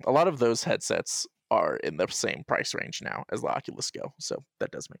reality. A lot of those headsets are in the same price range now as the Oculus Go, so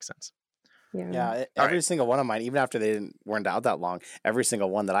that does make sense. Yeah. Yeah, All every right. single one of mine, even after they weren't out that long, every single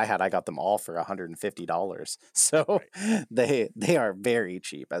one that I had, I got them all for $150. So they are very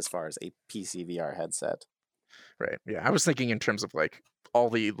cheap as far as a PC VR headset. Right. Yeah, I was thinking in terms of like all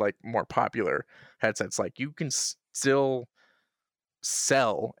the like more popular headsets. Like you can still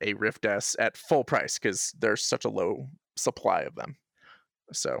sell a Rift S at full price because there's such a low supply of them.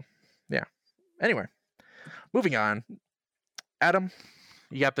 So, yeah. Anyway, moving on. Adam,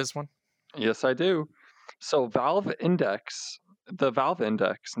 you got this one? Yes, I do. So the Valve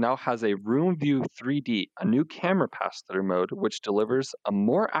Index now has a Room View 3D, a new camera pass-through mode, which delivers a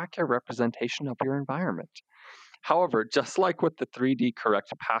more accurate representation of your environment. However, just like with the 3D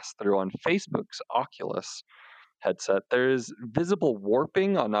Correct pass-through on Facebook's Oculus headset, there is visible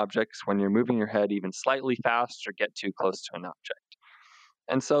warping on objects when you're moving your head even slightly fast or get too close to an object.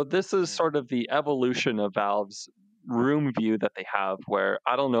 And so this is sort of the evolution of Valve's room view that they have, where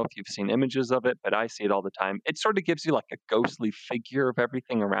I don't know if you've seen images of it, but I see it all the time. It sort of gives you like a ghostly figure of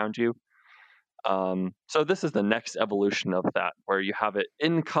everything around you. So this is the next evolution of that, where you have it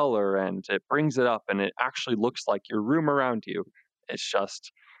in color and it brings it up and it actually looks like your room around you. It's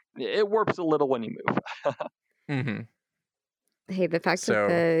just, it warps a little when you move. Mm-hmm. Hey, the fact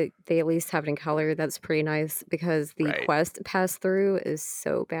that they at least have it in color, that's pretty nice, because the Right. Quest pass-through is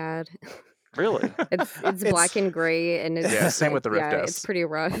so bad. Really? It's black and gray, and it's Yeah, same with the Rift yeah, S. it's pretty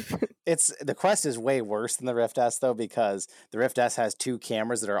rough. The Quest is way worse than the Rift S though, because the Rift S has two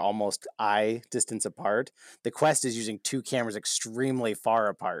cameras that are almost eye distance apart. The Quest is using two cameras extremely far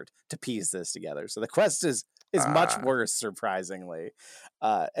apart to piece this together. So the Quest is much worse, surprisingly.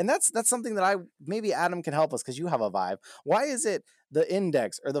 And that's something that maybe Adam can help us, because you have a Vive. Why is it the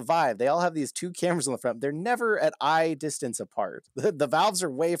Index or the Vive, they all have these two cameras on the front? They're never at eye distance apart. The Valves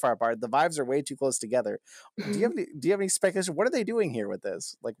are way far apart. The Vives are way too close together. Do you have any speculation? What are they doing here with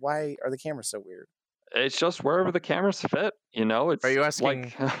this? Like, why are the cameras so weird? It's just wherever the cameras fit, It's Are you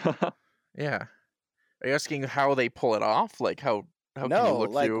asking? like Yeah. Are you asking how they pull it off? Like how can you No,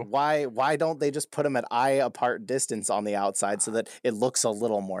 look like through? why don't they just put them at eye apart distance on the outside so that it looks a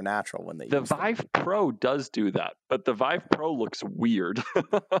little more natural when they the use them? Vive Pro does do that, but the Vive Pro looks weird,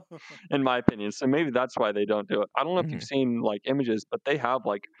 in my opinion. So maybe that's why they don't do it. I don't know if you've seen like images, but they have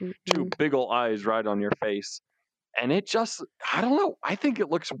like two big ol' eyes right on your face. And it just, I don't know. I think it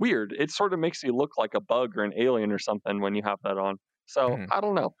looks weird. It sort of makes you look like a bug or an alien or something when you have that on. So I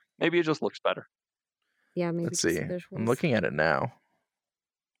don't know. Maybe it just looks better. Yeah, maybe Let's just see. the I'm visuals. looking at it now.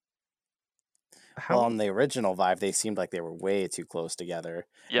 How? Well, on the original Vive, they seemed like they were way too close together.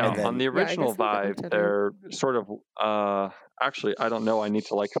 Yeah, And then, on the original Vive, they're sort of actually, I don't know, I need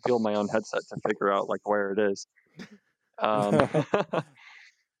to like feel my own headset to figure out like where it is.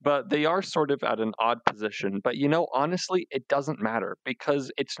 But they are sort of at an odd position. But honestly, it doesn't matter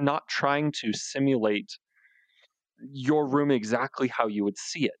because it's not trying to simulate your room exactly how you would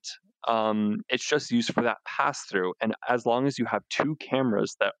see it. It's just used for that pass through. And as long as you have two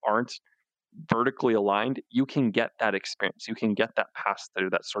cameras that aren't vertically aligned, you can get that experience. You can get that pass through,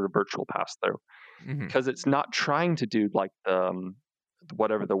 that sort of virtual pass through, because it's not trying to do like the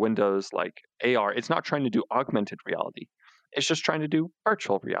whatever the Windows like AR. It's not trying to do augmented reality. It's just trying to do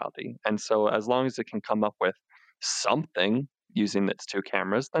virtual reality. And so as long as it can come up with something using its two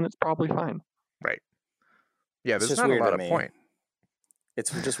cameras, then it's probably fine. Right. Yeah, there's not a lot of point.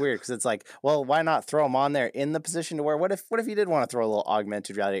 It's just weird because it's like, well, why not throw them on there in the position to where what if you did want to throw a little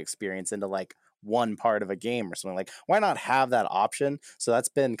augmented reality experience into like one part of a game or something? Like, why not have that option? So that's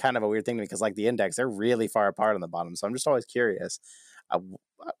been kind of a weird thing to me because like the Index, they're really far apart on the bottom. So I'm just always curious,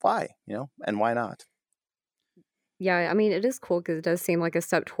 why, and why not? Yeah, I mean, it is cool because it does seem like a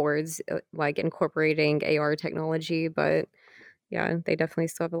step towards like incorporating AR technology, but yeah, they definitely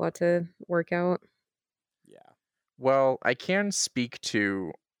still have a lot to work out. Yeah. Well, I can speak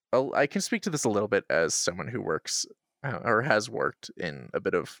to this a little bit as someone who works or has worked in a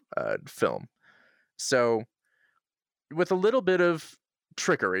bit of film. So, with a little bit of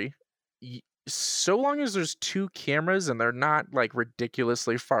trickery, so long as there's two cameras and they're not like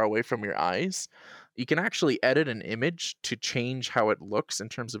ridiculously far away from your eyes, you can actually edit an image to change how it looks in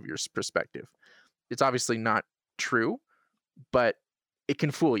terms of your perspective. It's obviously not true, but it can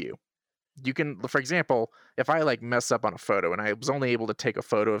fool you. You can, for example, if I like mess up on a photo and I was only able to take a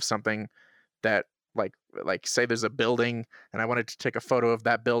photo of something that like say there's a building and I wanted to take a photo of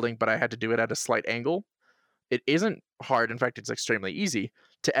that building, but I had to do it at a slight angle. It isn't hard. In fact, it's extremely easy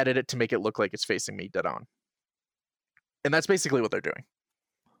to edit it to make it look like it's facing me dead on. And that's basically what they're doing.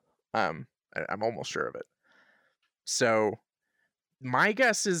 I'm almost sure of it. So my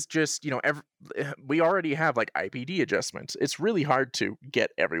guess is just, we already have like IPD adjustments. It's really hard to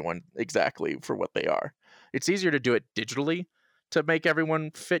get everyone exactly for what they are. It's easier to do it digitally to make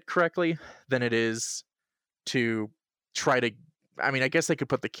everyone fit correctly than it is to try to, I guess they could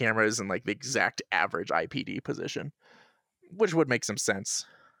put the cameras in like the exact average IPD position, which would make some sense.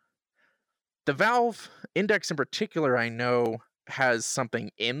 The Valve Index in particular, I know, has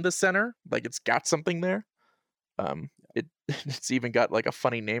something in the center, like it's got something there. It's even got like a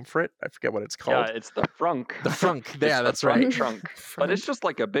funny name for it. I forget what it's called. Yeah, it's the frunk. The frunk. Yeah, that's right. Trunk. But it's just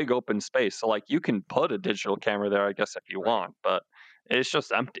like a big open space. So like you can put a digital camera there, I guess, if you want, but it's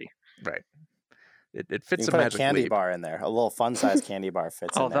just empty. Right. It fits a magic candy bar in there. A little fun size candy bar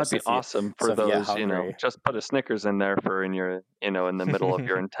fits in there. Oh, that'd be awesome for those, just put a Snickers in there for in your, in the middle of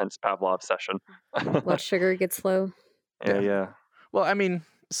your intense Pavlov session. Blood sugar gets low. Yeah. Well,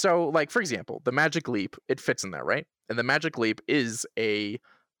 so like for example, the Magic Leap, it fits in there, right? And the Magic Leap is a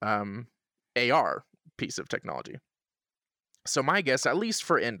AR piece of technology. So my guess, at least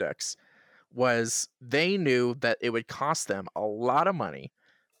for Index, was they knew that it would cost them a lot of money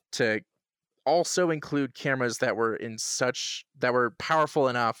to also include cameras that were powerful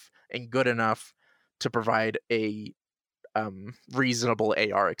enough and good enough to provide a reasonable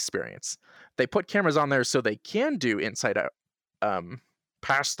AR experience. They put cameras on there so they can do inside out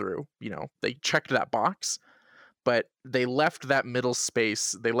pass through. They checked that box, but they left that middle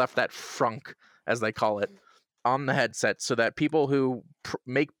space. They left that frunk, as they call it, on the headset so that people who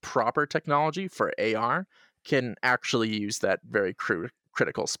make proper technology for AR can actually use that very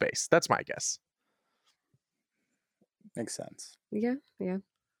critical space. That's my guess. Makes sense. Yeah.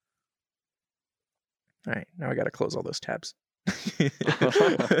 All right, now I got to close all those tabs. I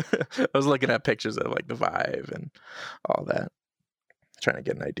was looking at pictures of like the Vive and all that, trying to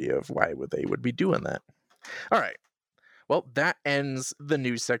get an idea of why they would be doing that. All right. Well, that ends the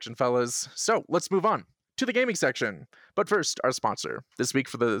news section, fellas. So let's move on to the gaming section. But first, our sponsor this week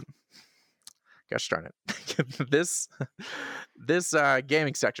for the... Gosh darn it. This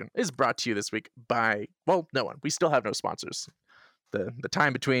gaming section is brought to you this week by... Well, no one. We still have no sponsors. The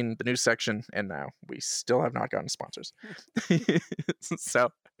time between the news section and now, we still have not gotten sponsors. So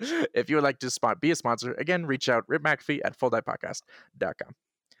if you would like to be a sponsor, again, reach out, Rip McAfee at FullDivePodcast.com.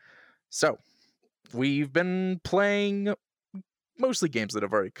 So we've been playing mostly games that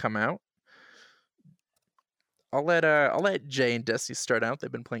have already come out. I'll let Jay and Desi start out. They've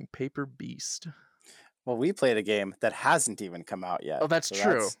been playing Paper Beast. Well, we played a game that hasn't even come out yet. Oh, that's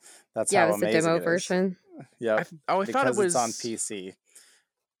true. That's how it's amazing a demo it is. version. Yeah. I thought it was on PC.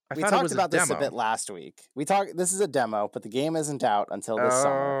 We talked about this a bit last week. This is a demo, but the game isn't out until this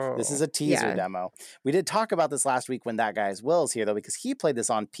summer. This is a teaser demo. We did talk about this last week when that guy's Will's here, though, because he played this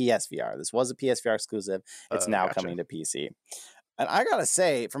on PSVR. This was a PSVR exclusive. It's now coming to PC. And I gotta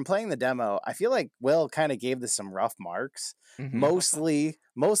say, from playing the demo, I feel like Will kind of gave this some rough marks. Mostly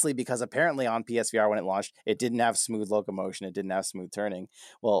because apparently on PSVR when it launched, it didn't have smooth locomotion, it didn't have smooth turning.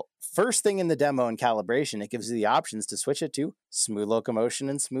 Well, first thing in the demo and calibration, it gives you the options to switch it to smooth locomotion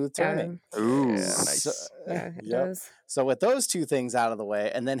and smooth turning. Ooh, nice. It does. So with those two things out of the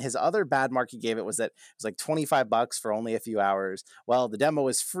way, and then his other bad mark he gave it was that it was like $25 for only a few hours. Well, the demo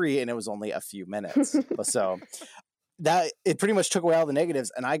was free and it was only a few minutes. So that it pretty much took away all the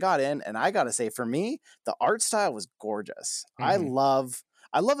negatives, and I got in, and I gotta say, for me, the art style was gorgeous. I love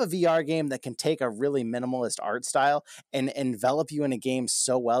a VR game that can take a really minimalist art style and envelop you in a game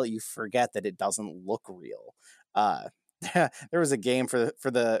so well that you forget that it doesn't look real. There was a game for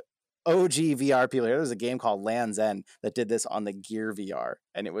the OG VR people. There was a game called Land's End that did this on the Gear VR,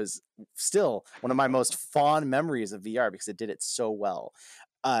 and it was still one of my most fond memories of VR because it did it so well.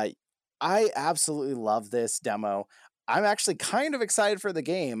 I absolutely love this demo. I'm actually kind of excited for the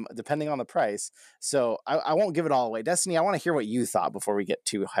game, depending on the price. So I won't give it all away. Destiny, I want to hear what you thought before we get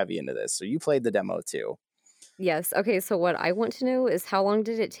too heavy into this. So you played the demo too. Yes. Okay. So what I want to know is how long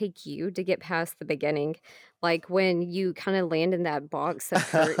did it take you to get past the beginning? Like when you kind of land in that box of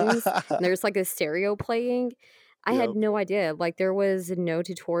curtains and there's like a stereo playing. I had no idea. Like there was no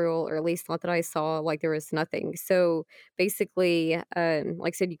tutorial, or at least not that I saw. Like there was nothing. So basically, like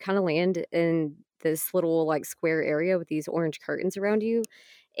I said, you kind of land in this little like square area with these orange curtains around you,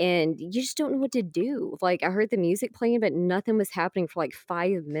 and you just don't know what to do. Like I heard the music playing, but nothing was happening for like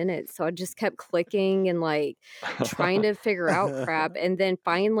 5 minutes. So I just kept clicking and like trying to figure out crap. And then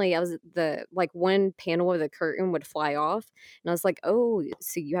finally, I was one panel of the curtain would fly off, and I was like, oh,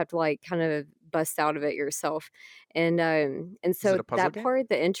 so you have to like kind of bust out of it yourself. And so that game? part,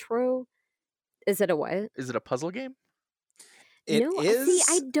 the intro, is it a what? Is it a puzzle game? It No, is.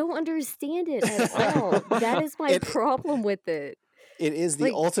 see, I don't understand it at all. That is my problem with it. It is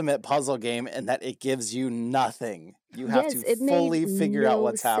the ultimate puzzle game in that it gives you nothing. You have to fully figure out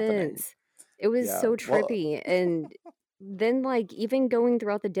what's happening. It was so trippy. And then like even going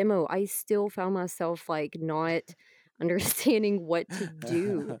throughout the demo, I still found myself like not understanding what to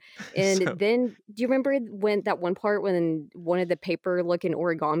do. And then do you remember when that one part when one of the paper looking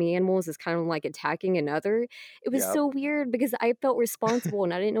origami animals is kind of like attacking another? It was so weird because I felt responsible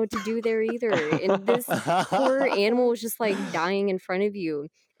and I didn't know what to do there either. And this poor animal was just like dying in front of you.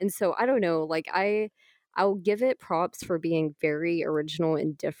 And so I don't know, like I'll give it props for being very original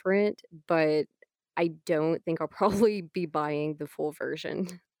and different, but I don't think I'll probably be buying the full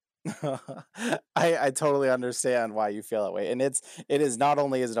version. I totally understand why you feel that way, and it is not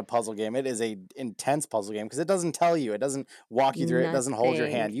only is it a puzzle game, it is a intense puzzle game because it doesn't tell you, it doesn't walk you through it doesn't hold your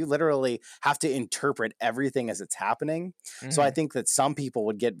hand. You literally have to interpret everything as it's happening. So I think that some people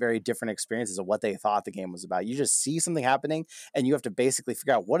would get very different experiences of what they thought the game was about. You just see something happening and you have to basically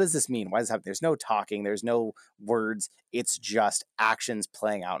figure out, what does this mean? Why does this happen? There's no talking, there's no words, it's just actions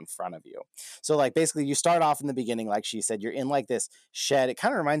playing out in front of you. So like basically you start off in the beginning, like she said, you're in like this shed. It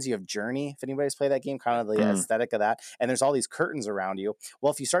kind of reminds you of Journey, if anybody's played that game, kind of the aesthetic of that. And there's all these curtains around you.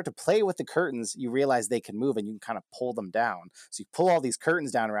 Well, if you start to play with the curtains, you realize they can move and you can kind of pull them down. So you pull all these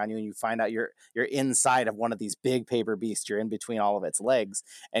curtains down around you and you find out you're inside of one of these big paper beasts. You're in between all of its legs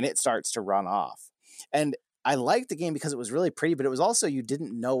and it starts to run off. And I liked the game because it was really pretty, but it was also, you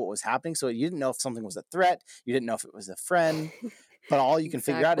didn't know what was happening. So you didn't know if something was a threat. You didn't know if it was a friend. But all you can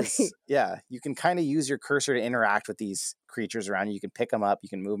figure out is, you can kind of use your cursor to interact with these creatures around you. You can pick them up, you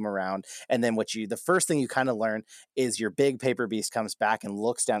can move them around. And then the first thing you kind of learn is your big paper beast comes back and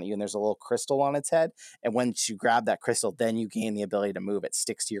looks down at you and there's a little crystal on its head. And once you grab that crystal, then you gain the ability to move. It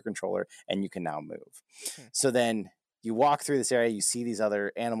sticks to your controller and you can now move. So then you walk through this area, you see these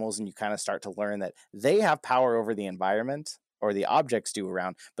other animals and you kind of start to learn that they have power over the environment, or the objects do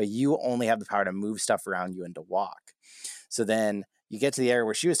around, but you only have the power to move stuff around you and to walk. So then you get to the area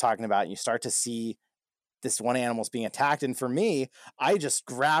where she was talking about and you start to see this one animal's being attacked. And for me, I just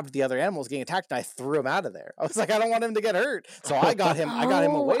grabbed the other animals getting attacked and I threw him out of there. I was like, I don't want him to get hurt. So I got him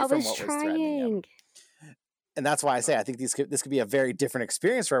away from what was threatening him. And that's why I say I think this could be a very different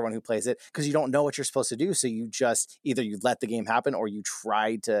experience for everyone who plays it, because you don't know what you're supposed to do. So you just either you let the game happen or you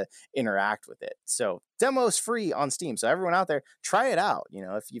try to interact with it. So demo's free on Steam. So everyone out there, try it out. You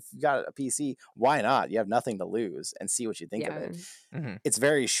know, if you've got a PC, why not? You have nothing to lose, and see what you think of it. It's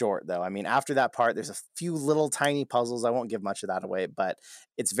very short though. I mean, after that part, there's a few little tiny puzzles. I won't give much of that away, but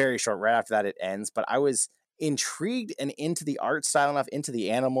it's very short. Right after that, it ends. But I was intrigued and into the art style enough, into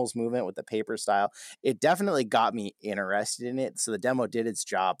the animals movement with the paper style. It definitely got me interested in it. So the demo did its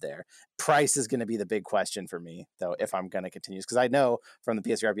job there. Price is going to be the big question for me, though, if I'm going to continue, because I know from the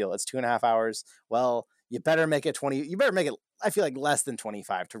PSVR deal it's 2.5 hours. Well, you better make it 20. You better make it, I feel like, less than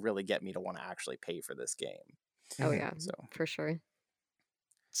 25 to really get me to want to actually pay for this game. Oh yeah, so for sure.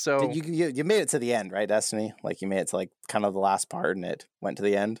 So you made it to the end, right, Destiny? Like you made it to like kind of the last part, and it went to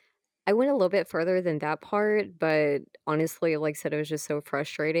the end. I went a little bit further than that part, but honestly, like I said, it was just so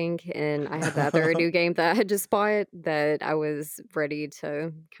frustrating. And I had the other new game that I had just bought that I was ready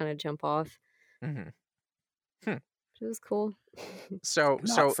to kind of jump off. It was cool. So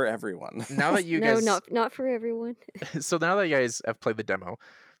not for everyone. Now that you guys not for everyone. So now that you guys have played the demo,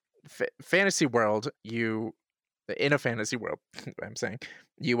 Fantasy World, in a fantasy world, I'm saying,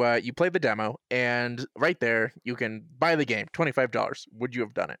 you played the demo, and right there you can buy the game, $25. Would you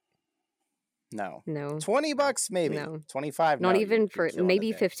have done it? No. $20 maybe. No. 25. Not even for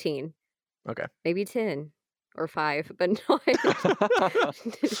maybe 15. Okay. Maybe 10 or 5, but not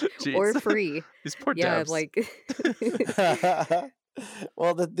or free. These poor devs.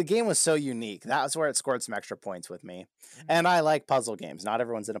 Well, the game was so unique. That was where it scored some extra points with me. And I like puzzle games. Not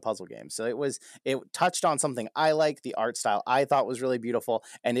everyone's in a puzzle game. So it touched on something I like. The art style I thought was really beautiful,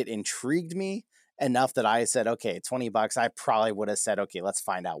 and it intrigued me enough that I said, okay, $20. I probably would have said, okay, let's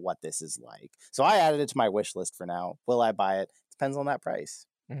find out what this is like. So I added it to my wish list for now. Will I buy it? Depends on that price.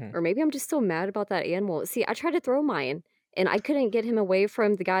 Or maybe I'm just so mad about that animal. See, I tried to throw mine, and I couldn't get him away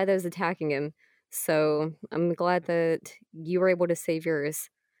from the guy that was attacking him. So I'm glad that you were able to save yours.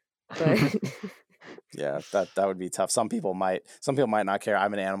 But yeah, that would be tough. Some people might not care.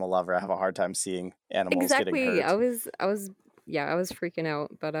 I'm an animal lover. I have a hard time seeing animals getting hurt. I was freaking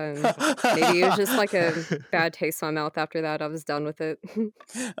out, but maybe it was just like a bad taste in my mouth after that. I was done with it.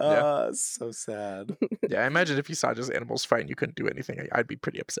 So sad. Yeah, I imagine if you saw just animals fight and you couldn't do anything, I'd be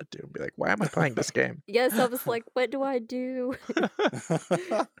pretty upset too. And be like, why am I playing this game? Yes, I was like, what do I do?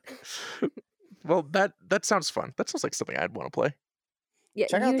 Well, that sounds fun. That sounds like something I'd want to play. Yeah,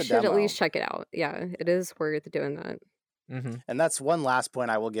 you should at least check it out. Yeah, it is worth doing that. And that's one last point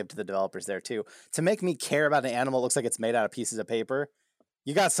I will give to the developers there too. To make me care about an animal that looks like it's made out of pieces of paper,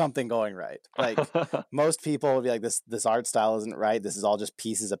 you got something going right. Like most people would be like, this art style isn't right. This is all just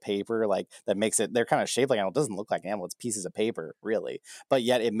pieces of paper. Like that makes it, they're kind of shaped like an animal. It doesn't look like an animal. It's pieces of paper, really. But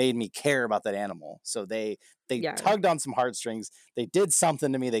yet it made me care about that animal. So they tugged on some heartstrings. They did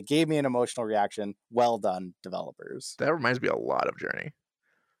something to me. They gave me an emotional reaction. Well done, developers. That reminds me a lot of Journey.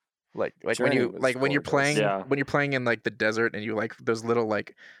 Like Journey when you're playing in like the desert and you like those little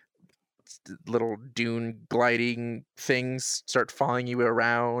dune gliding things start following you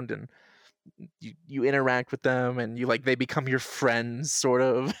around and you interact with them and they become your friends sort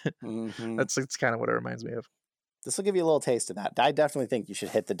of. It's kind of what it reminds me of. This will give you a little taste of that. I definitely think you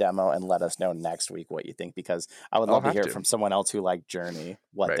should hit the demo and let us know next week what you think, because I would love to hear from someone else who liked Journey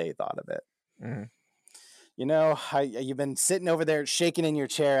what they thought of it. You know, you've been sitting over there shaking in your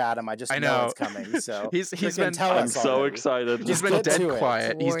chair, Adam. I know it's coming. So he's been. I'm so excited. He's been dead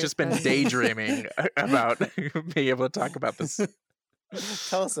quiet. He's just been daydreaming about being able to talk about this.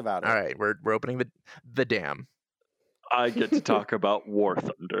 Tell us about it. All right, we're opening the dam. I get to talk about War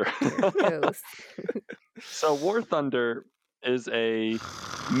Thunder. So War Thunder is a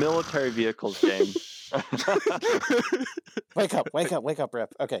military vehicles game. Wake up,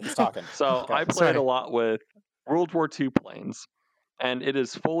 Rip. Okay, he's talking. So I played a lot with World War II planes, and it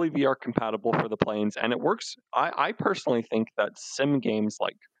is fully VR compatible for the planes, and it works. I personally think that sim games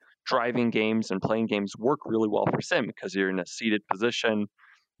like driving games and playing games work really well for sim, because you're in a seated position,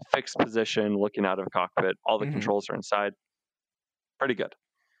 fixed position, looking out of a cockpit. All the controls are inside. Pretty good.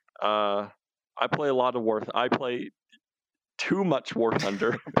 I play a lot of I play too much War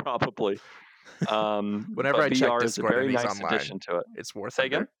Thunder, probably. Whenever I check VR Discord is a very and he's nice online, addition to it. It's War Say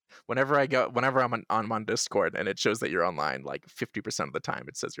Thunder. again? Whenever I'm on Discord and it shows that you're online, like 50% of the time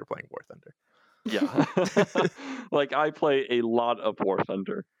it says you're playing War Thunder. Yeah. Like I play a lot of War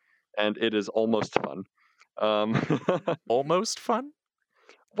Thunder, and it is almost fun. Almost fun?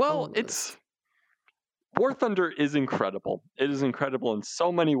 Well, War Thunder is incredible. It is incredible in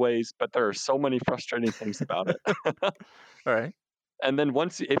so many ways, but there are so many frustrating things about it. All right. And then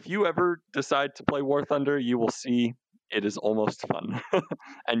if you ever decide to play War Thunder, you will see it is almost fun,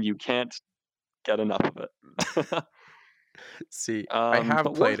 and you can't get enough of it. See, I have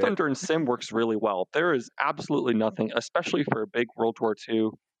but played War Thunder in sim works really well. There is absolutely nothing, especially for a big World War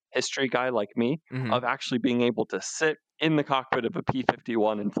II history guy like me, of actually being able to sit in the cockpit of a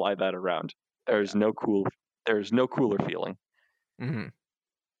P-51 and fly that around. There's no cooler feeling.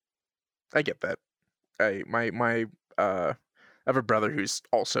 I get that. I have a brother who's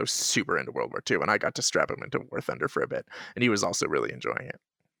also super into World War II, and I got to strap him into War Thunder for a bit, and he was also really enjoying it.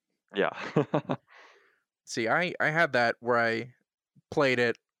 Yeah. See, I had that where I played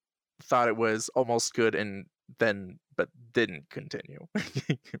it, thought it was almost good, and then but didn't continue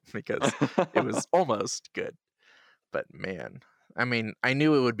because it was almost good. But man, I mean, I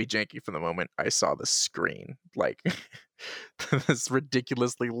knew it would be janky from the moment I saw the screen, like this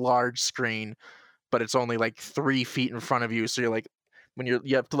ridiculously large screen, but it's only like 3 feet in front of you, so you're like, when you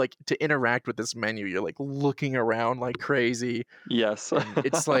have to like to interact with this menu, you're like looking around like crazy. Yes. And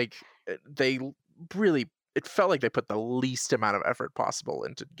it's like they really, it felt like they put the least amount of effort possible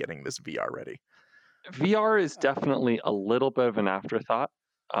into getting this VR ready. VR is definitely a little bit of an afterthought.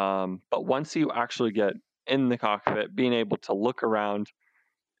 But once you actually get in the cockpit, being able to look around,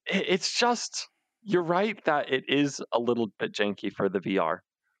 it's just, you're right that it is a little bit janky for the VR.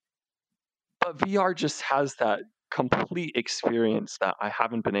 But VR just has that complete experience that I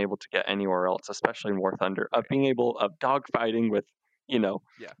haven't been able to get anywhere else, especially in War Thunder, of being able of dogfighting with,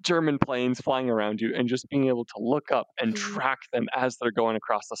 German planes flying around you and just being able to look up and track them as they're going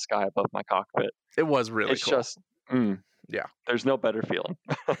across the sky above my cockpit. It was really It's cool. just, yeah. There's no better feeling.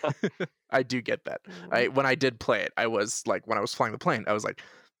 I do get that. When I did play it, I was like, when I was flying the plane, I was like,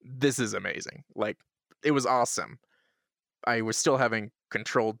 this is amazing. Like, it was awesome. I was still having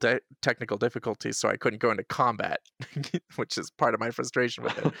controlled technical difficulties, so I couldn't go into combat, which is part of my frustration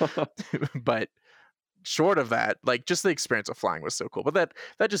with it. But short of that, like, just the experience of flying was so cool. But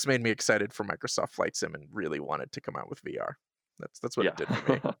that just made me excited for Microsoft Flight Sim and really wanted to come out with VR. That's what it did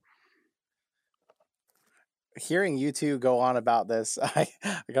for me. Hearing you two go on about this, I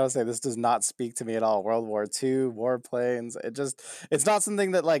gotta say, this does not speak to me at all. World War II, warplanes, it's not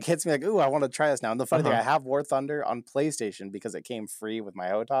something that like hits me like, ooh, I want to try this now. And the funny thing, I have War Thunder on PlayStation because it came free with my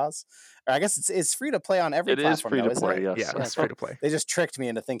HOTAS. Or I guess it's free to play on every platform. It is free to play, yes. Yeah, it's free to play. They just tricked me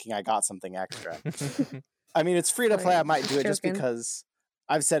into thinking I got something extra. I mean, it's free to play. I might do it just because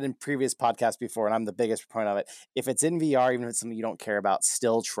I've said in previous podcasts before, and I'm the biggest proponent of it, if it's in VR, even if it's something you don't care about,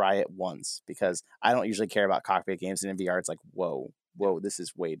 still try it once, because I don't usually care about cockpit games, and in VR, it's like, whoa, this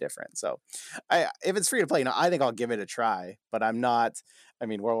is way different. So if it's free to play, I think I'll give it a try, but I'm not,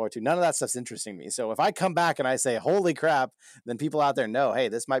 World War II, none of that stuff's interesting me. So if I come back and I say, holy crap, then people out there know, hey,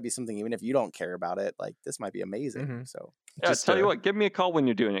 this might be something, even if you don't care about it, like, this might be amazing. So yeah, tell you what, give me a call when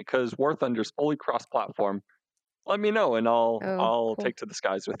you're doing it, because War Thunder's fully cross-platform. Let me know, and I'll cool. take to the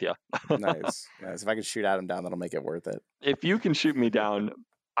skies with you. Nice. If I can shoot Adam down, that'll make it worth it. If you can shoot me down,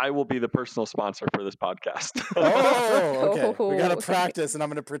 I will be the personal sponsor for this podcast. Oh, okay. We got to practice, and I'm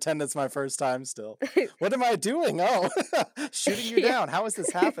going to pretend it's my first time still. What am I doing? Oh, shooting you down. How is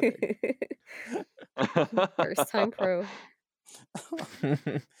this happening? First time pro.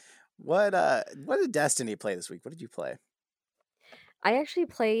 What did Destiny play this week? What did you play? I actually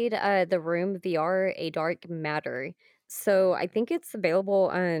played The Room VR: A Dark Matter. So I think it's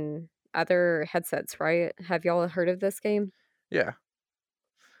available on other headsets, right? Have y'all heard of this game? Yeah.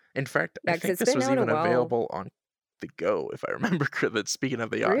 In fact, Yeah, I 'cause think it's this been was out a even while. available on the Go, if I remember correctly. Speaking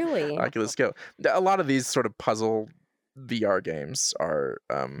of the Really? Oculus Go, a lot of these sort of puzzle VR games are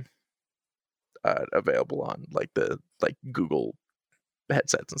available on like the Google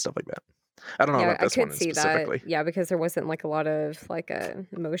headsets and stuff like that. I don't know Yeah, about I this one could see that. specifically. Yeah, because there wasn't like a lot of like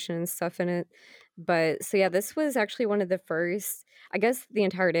emotion and stuff in it. But so yeah, this was actually one of the first. I guess the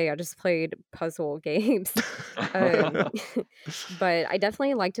entire day I just played puzzle games. But I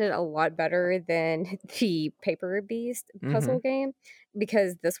definitely liked it a lot better than the Paper Beast puzzle game,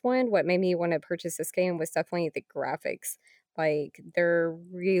 because this one, what made me want to purchase this game was definitely the graphics. Like, they're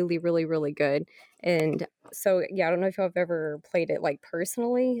really, really, really good. And so, yeah, I don't know if y'all have ever played it like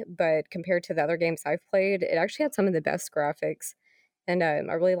personally, but compared to the other games I've played, it actually had some of the best graphics. And I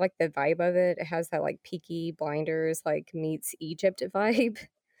really like the vibe of it. It has that like Peaky Blinders like meets Egypt vibe.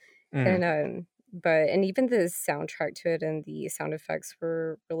 And and even the soundtrack to it and the sound effects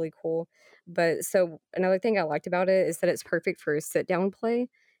were really cool. But so another thing I liked about it is that it's perfect for sit down play.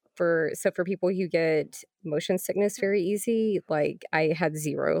 For people who get motion sickness very easy, like I had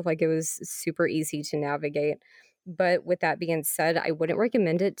zero. Like, it was super easy to navigate. But with that being said, I wouldn't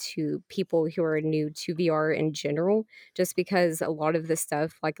recommend it to people who are new to VR in general, just because a lot of the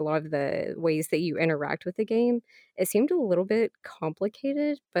stuff, like a lot of the ways that you interact with the game, it seemed a little bit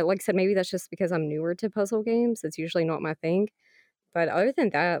complicated. But like I said, maybe that's just because I'm newer to puzzle games. It's usually not my thing. But other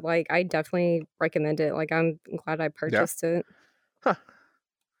than that, like, I definitely recommend it. Like, I'm glad I purchased it. Huh.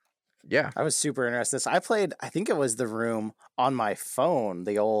 Yeah. I was super interested. I played, I think it was The Room on my phone,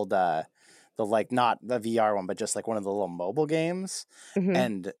 the old like not the VR one, but just like one of the little mobile games.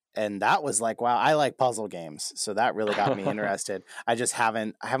 Mm-hmm. And that was like, wow, I like puzzle games, so that really got me interested. I just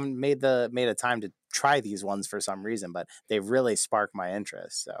haven't made a time to try these ones for some reason, but they really sparked my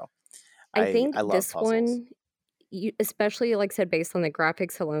interest. So I think I love this puzzles. one, you, especially like I said, based on the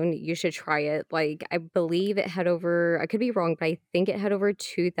graphics alone, you should try it. Like I believe it had over, I could be wrong, but I think it had over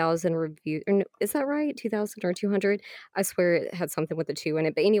 2,000 reviews. Is that right? 2,000 or 200? I swear it had something with a two in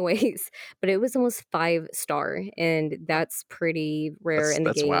it. But anyways, but it was almost 5-star, and that's pretty rare in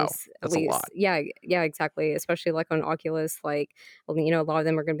the That's wow. games. At That's a least, lot. yeah, exactly. Especially like on Oculus, like well, you know, a lot of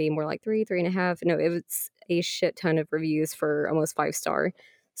them are going to be more like 3.5. No, it was a shit ton of reviews for almost 5-star.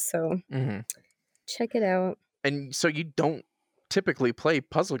 So Mm-hmm. check it out. And so you don't typically play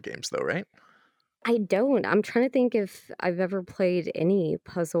puzzle games, though, right? I don't. I'm trying to think if I've ever played any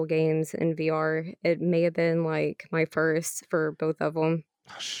puzzle games in VR. It may have been like my first for both of them.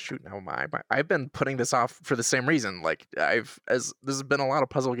 Oh, shoot, no, I've been putting this off for the same reason. Like there's been a lot of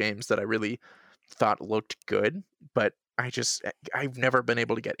puzzle games that I really thought looked good, but I've never been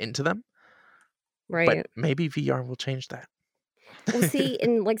able to get into them. But Right. maybe VR will change that. Well, see,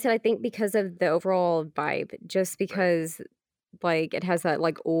 and like I said, I think because of the overall vibe, just because like it has that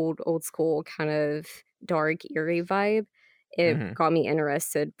like old school kind of dark eerie vibe, it Mm-hmm. got me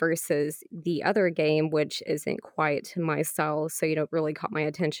interested versus the other game, which isn't quite my style, so you know, really caught my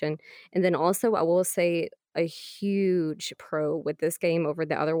attention. And then also I will say a huge pro with this game over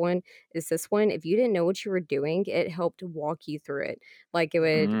the other one is this one, if you didn't know what you were doing, it helped walk you through it. Like it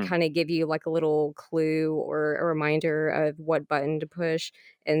would Mm. kind of give you like a little clue or a reminder of what button to push.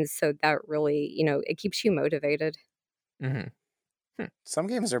 And so that really, you know, it keeps you motivated. Mm-hmm. Some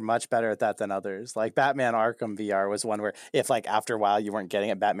games are much better at that than others. Like Batman Arkham VR was one where if like after a while you weren't getting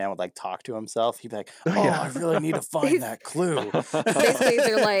it, Batman would like talk to himself. He'd be like, Oh, "Oh, yeah. I really need to find that clue." Basically,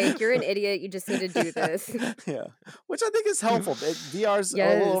 they're like, "You're an idiot. You just need to do this." Yeah, which I think is helpful. VR's a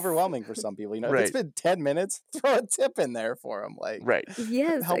little Yes. overwhelming for some people. You know, if Right. it's been 10 minutes, throw a tip in there for them. Like, Right.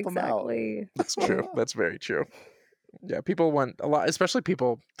 Yes, help them out. exactly. That's true. That's very true. Yeah, people want a lot, especially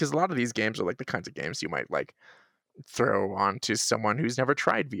people, because a lot of these games are like the kinds of games you might like throw on to someone who's never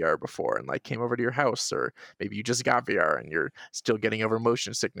tried VR before and like came over to your house, or maybe you just got VR and you're still getting over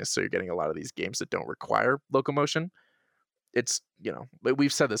motion sickness, so you're getting a lot of these games that don't require locomotion. It's, you know,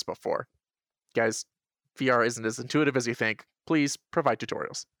 we've said this before, guys, VR isn't as intuitive as you think. Please provide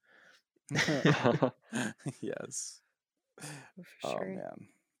tutorials. Yes. For Oh sure. man.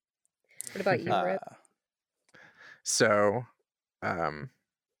 What about you, Rip? So, I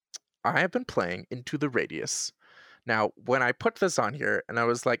have been playing Into the Radius. Now, when I put this on here and I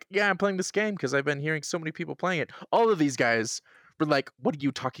was like, yeah, I'm playing this game because I've been hearing so many people playing it, all of these guys were like, what are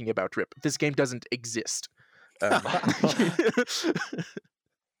you talking about, Rip? This game doesn't exist. I'm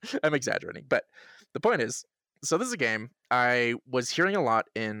exaggerating, but the point is, so this is a game I was hearing a lot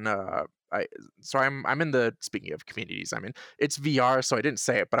in I'm in the, speaking of communities, I'm in, it's VR, so I didn't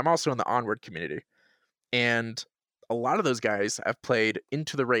say it, but I'm also in the Onward community. And a lot of those guys have played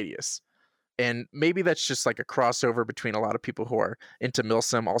Into the Radius. And maybe that's just like a crossover between a lot of people who are into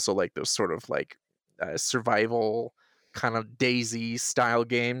Milsim, also like those sort of like survival kind of Daisy style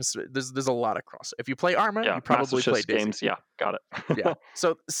games. There's a lot of cross. If you play Arma, Yeah, you probably play Master Chief's Daisy. games. Yeah, got it. Yeah.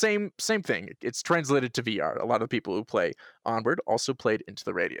 So same thing. It's translated to VR. A lot of the people who play Onward also played Into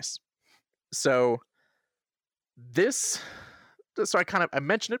the Radius. So I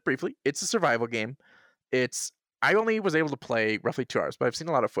mentioned it briefly. It's a survival game. I only was able to play roughly 2 hours, but I've seen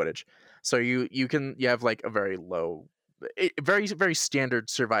a lot of footage. So you have like a very low, very very standard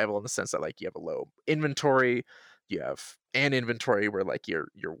survival in the sense that like you have a low inventory, you have an inventory where like your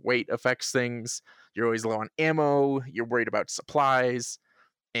weight affects things. You're always low on ammo. You're worried about supplies,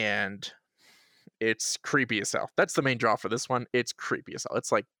 and it's creepy as hell. That's the main draw for this one. It's creepy as hell.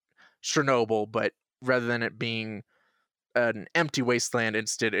 It's like Chernobyl, but rather than it being an empty wasteland,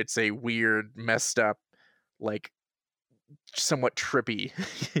 instead it's a weird, messed up, like somewhat trippy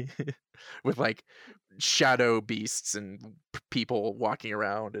with like shadow beasts and people walking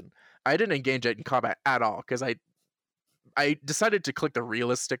around. And I didn't engage it in combat at all because I decided to click the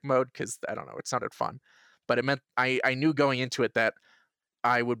realistic mode because I don't know, it sounded fun, but it meant I knew going into it that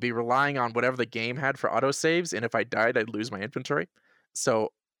I would be relying on whatever the game had for autosaves, and if I died, I'd lose my inventory. So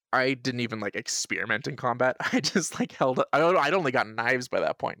I didn't even like experiment in combat. I just like I'd only got knives by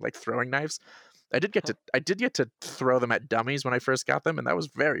that point, like throwing knives. I did get to throw them at dummies when I first got them, and that was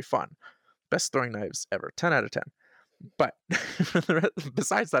very fun. Best throwing knives ever, 10 out of 10. But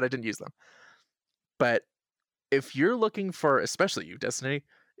besides that, I didn't use them. But if you're looking for, especially you, Destiny,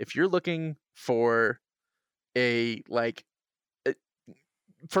 if you're looking for a like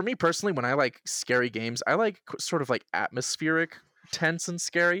for me personally, when I like scary games, I like sort of like atmospheric, tense and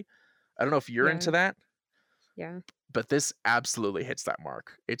scary. I don't know if you're Yeah. into that. Yeah. But this absolutely hits that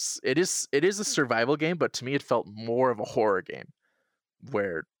mark. It is a survival game, but to me it felt more of a horror game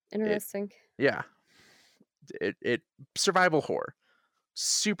where Interesting. it survival horror.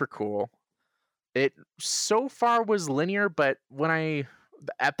 Super cool. It so far was linear, but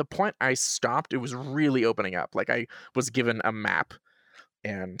at the point I stopped, it was really opening up. Like I was given a map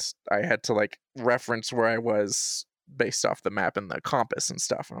and I had to like reference where I was based off the map and the compass and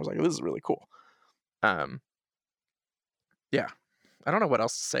stuff. And I was like, this is really cool. Yeah. I don't know what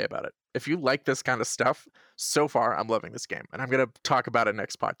else to say about it. If you like this kind of stuff, so far I'm loving this game, and I'm gonna talk about it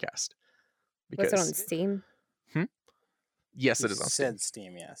next podcast. Was it on Steam? Yes, You it is on said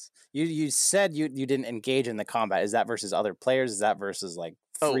Steam. Steam. Yes. You said you didn't engage in the combat. Is that versus other players? Is that versus like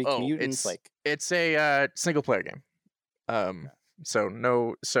freak mutants? It's a single player game.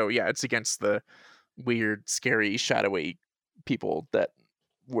 So yeah, it's against the weird, scary, shadowy people that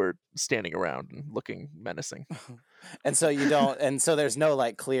were standing around and looking menacing. And so you don't, and so there's no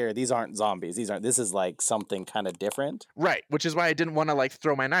like clear, these aren't zombies. This is like something kind of different. Right, which is why I didn't want to like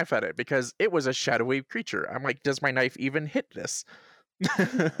throw my knife at it, because it was a shadowy creature. I'm like, does my knife even hit this?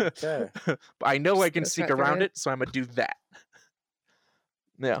 Okay. I know I can Just sneak right through around it. it, so I'm gonna do that.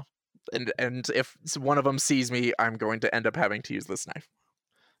 Yeah. And if one of them sees me, I'm going to end up having to use this knife.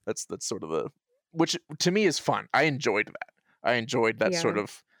 That's sort of which to me is fun. I enjoyed that. I enjoyed that sort Yeah.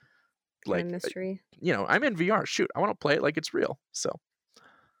 of like Mystery. I'm in VR. Shoot, I want to play it like it's real. So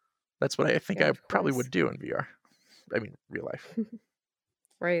that's what I think Yeah, I of probably course. would do in VR. I mean, real life.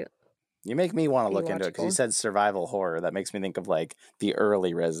 Right. You make me want to Be look into it because you logical. said survival horror. That makes me think of like the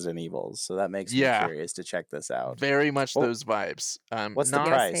early Resident Evils. So that makes me Yeah. curious to check this out. Very much Well, those vibes. What's the not-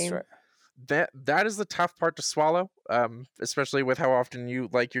 Yeah, price? same. Right? that is the tough part to swallow, especially with how often you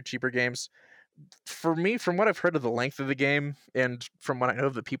like your cheaper games. For me, from what I've heard of the length of the game and from what I know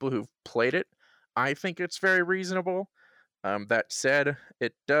of the people who've played it, I think it's very reasonable. That said,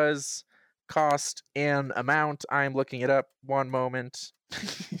 it does cost an amount. I'm looking it up one moment.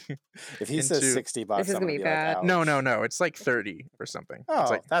 If he says Into- $60, This is I'm gonna gonna be be bad. like, No, ouch. it's like 30 or something. Oh,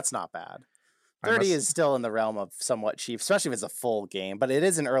 It's like that's not bad. I 30 must- is still in the realm of somewhat cheap, especially if it's a full game, but it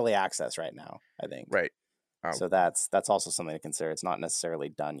is in early access right now, I think. right. So that's also something to consider. It's not necessarily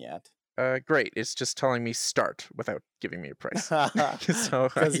done yet. Great. It's just telling me start without giving me a price. So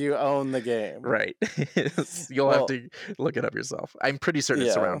Because you own the game. right. You'll Well- have to look it up yourself. I'm pretty certain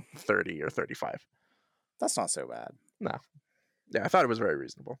it's Yeah. around 30 or 35. That's not so bad. Yeah, I thought it was very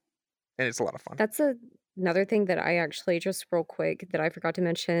reasonable. And it's a lot of fun. That's another thing that I actually just real quick that I forgot to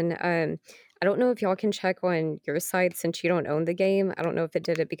mention. I don't know if y'all can check on your side since you don't own the game. I don't know if it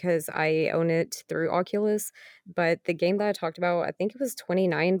did it because I own it through Oculus, but the game that I talked about, I think it was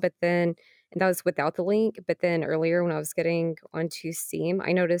 29, but then and that was without the link. But then earlier when I was getting onto Steam,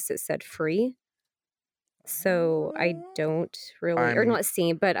 I noticed it said free. So I don't really, or I'm- not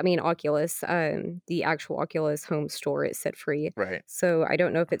Steam, but I mean Oculus, the actual Oculus home store, it said free. Right. So I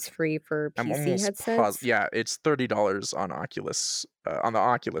don't know if it's free for I'm PC almost headsets. yeah, it's $30 on Oculus on the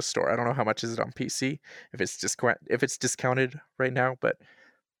Oculus store. I don't know how much is it on PC if it's discounted right now, but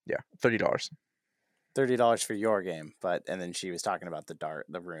yeah, $30. $30 for your game, and then she was talking about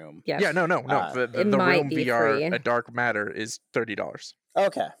the room. Yeah. Yeah, no. Uh, The it the might Room be VR, free. A Dark Matter is $30.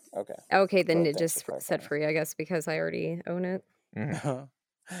 Okay. Okay, then Well, it thanks just for said clarifying. free, I guess, because I already own it. Mhm.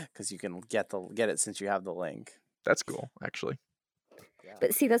 Because you can get it since you have the link. That's cool, actually. Yeah.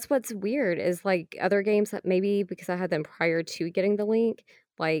 But see, that's what's weird is like other games that maybe because I had them prior to getting the link,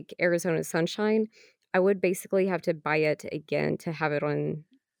 like Arizona Sunshine, I would basically have to buy it again to have it on,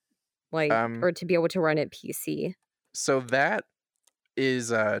 like, or to be able to run it PC. So that is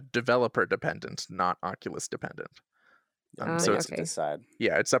developer dependent, not Oculus dependent. Yeah, so they it's get to decide.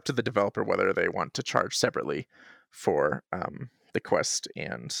 Yeah, it's up to the developer whether they want to charge separately for the Quest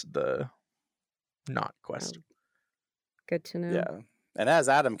and the not Quest. Good to know. Yeah. And as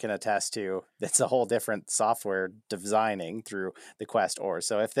Adam can attest to, it's a whole different software designing through the Quest Or.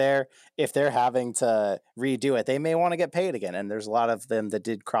 So if they're having to redo it, they may want to get paid again. And there's a lot of them that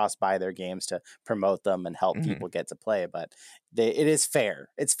did cross buy their games to promote them and help Mhm. people get to play. But it is fair.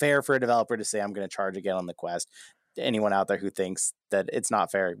 It's fair for a developer to say, I'm going to charge again on the Quest. Anyone out there who thinks that it's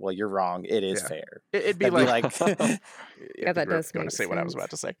not fair, well, you're wrong. It is Yeah. fair. It'd be That'd like, Yeah, that does going make to say what I was sense. about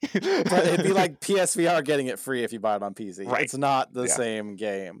to say. But it'd be like PSVR getting it free if you buy it on PC. Right. It's not the Yeah. same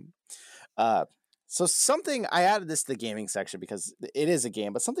game. So something I added this to the gaming section because it is a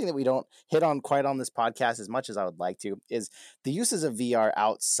game, but something that we don't hit on quite on this podcast as much as I would like to is the uses of VR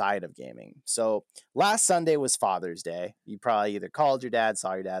outside of gaming. So last Sunday was Father's Day. You probably either called your dad,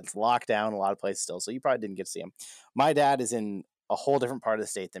 saw your dad. It's locked down a lot of places still, so you probably didn't get to see him. My dad is in a whole different part of the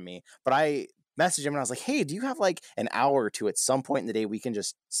state than me, but I messaged him and I was like, hey, do you have like an hour or two at some point in the day we can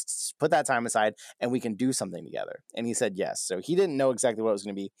just put that time aside and we can do something together? And he said yes. So he didn't know exactly what it was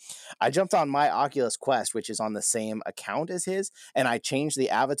going to be. I jumped on my Oculus Quest, which is on the same account as his, and I changed the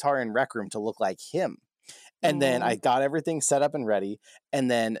avatar in Rec Room to look like him. And then I got everything set up and ready. And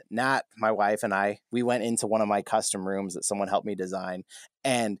then Nat, my wife, and we went into one of my custom rooms that someone helped me design.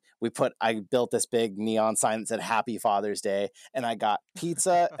 And I built this big neon sign that said Happy Father's Day. And I got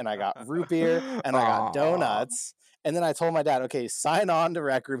pizza and I got root beer and I got donuts. And then I told my dad, okay, sign on to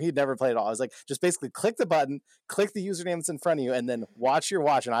Rec Room. He'd never played it all. I was like, just basically click the button, click the username that's in front of you, and then watch your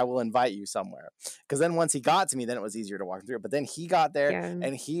watch and I will invite you somewhere. Because then once he got to me, then it was easier to walk through. But then he got there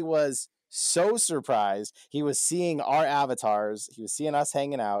and he was so surprised. He was seeing our avatars. He was seeing us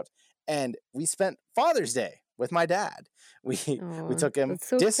hanging out. And we spent Father's Day with my dad. We took him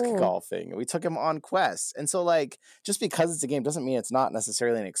disc golfing. We took him on quests. And so like, just because it's a game doesn't mean it's not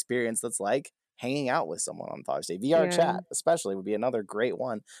necessarily an experience that's like hanging out with someone on Father's Day. VR chat especially would be another great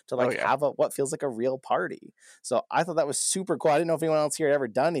one to like have what feels like a real party. So I thought that was super cool. I didn't know if anyone else here had ever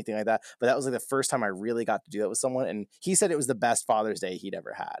done anything like that, but that was like the first time I really got to do that with someone. And he said it was the best Father's Day he'd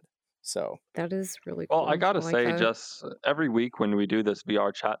ever had. So that is really cool. Well, I gotta say, just every week when we do this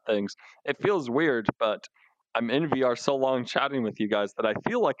VR chat things, it feels weird, but I'm in VR so long chatting with you guys that I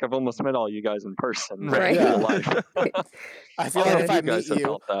feel like I've almost met all you guys in person. Right. In real life. I feel like if I meet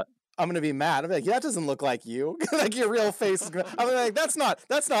you, I'm gonna be mad. I'm like, that doesn't look like you. Like your real face is gonna. I'm like, that's not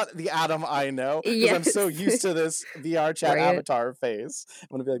the Adam I know. Because I'm so used to this VR chat avatar face. I'm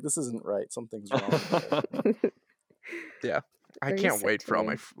gonna be like, this isn't right. Something's wrong. Yeah. I can't wait for all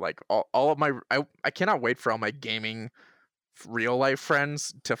my all of my I cannot wait for all my gaming real life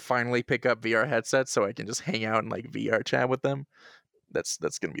friends to finally pick up VR headsets so I can just hang out and like VR chat with them. That's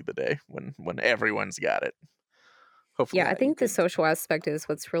gonna be the day when everyone's got it. Hopefully. Yeah, I think the social aspect is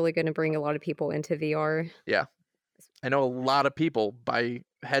what's really going to bring a lot of people into VR. Yeah, I know a lot of people buy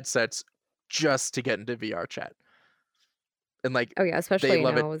headsets just to get into VR chat, and like especially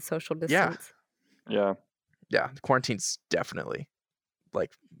now with social distance. Yeah. Quarantine's definitely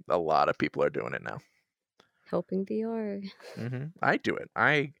like a lot of people are doing it now. Helping VR. I do it.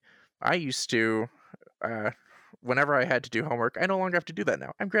 I used to, whenever I had to do homework. I no longer have to do that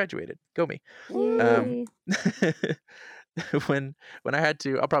now. I'm graduated. Go me. When I had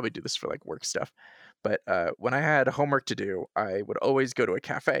to, I'll probably do this for like work stuff, but when I had homework to do, I would always go to a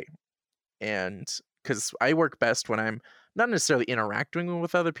cafe, and because I work best when I'm not necessarily interacting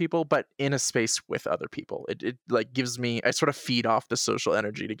with other people, but in a space with other people. It like gives me, I sort of feed off the social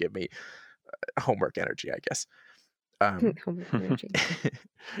energy to give me homework energy, I guess. Homework energy.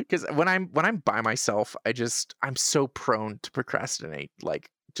 Because when I'm by myself, I'm so prone to procrastinate, like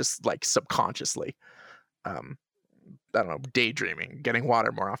just like subconsciously. I don't know, daydreaming, getting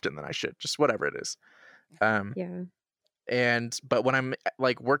water more often than I should, just whatever it is. But when I'm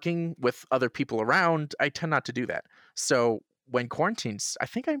like working with other people around, I tend not to do that. So when quarantines, I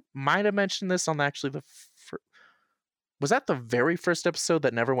think I might have mentioned this on actually was that the very first episode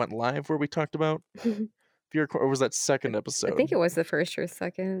that never went live where we talked about VR, or was that second episode? I think it was the first or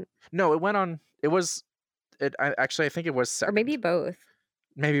second. No, it went on. It was. I think it was second. Or maybe both.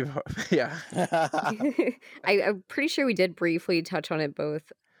 Maybe both. Yeah. I'm pretty sure we did briefly touch on it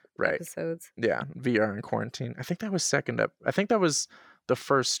both episodes. Yeah, VR and quarantine. I think that was second. I think that was the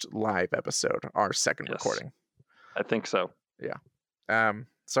first live episode, our second recording. I think so. Yeah.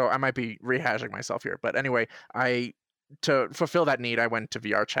 So I might be rehashing myself here, but anyway, to fulfill that need, I went to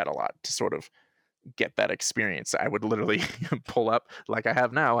VR chat a lot to sort of get that experience. I would literally pull up like I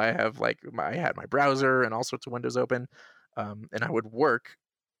have now. I had my browser and all sorts of windows open, and I would work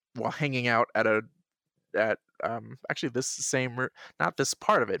while hanging out at actually this same, not this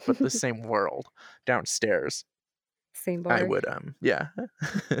part of it, but the same world downstairs. Same bar. I would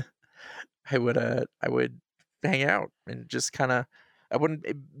I would hang out and just kind of, I wouldn't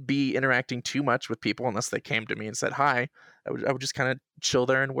be interacting too much with people unless they came to me and said hi. I would just kind of chill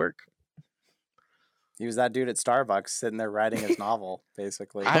there and work. He was that dude at Starbucks sitting there writing his novel,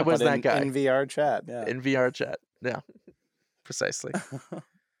 basically. I was that guy. In VR chat, yeah. In VR chat, yeah. Precisely.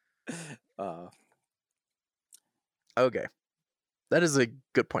 Okay. That is a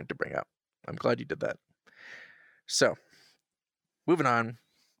good point to bring up. I'm glad you did that. So, moving on.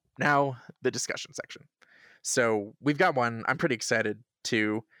 Now, the discussion section. So, we've got one I'm pretty excited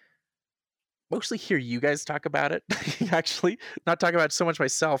to mostly hear you guys talk about it. Actually, not talk about it so much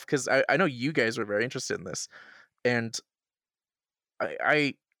myself, because I know you guys were very interested in this, and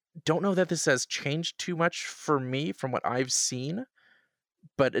I don't know that this has changed too much for me from what I've seen,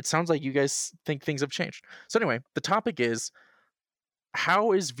 but it sounds like you guys think things have changed. So anyway, the topic is,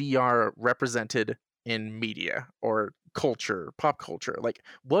 how is VR represented in media or culture, pop culture? Like,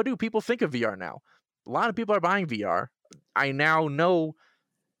 what do people think of VR now? A lot of people are buying VR. I now know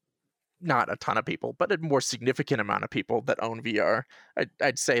not a ton of people, but a more significant amount of people that own VR.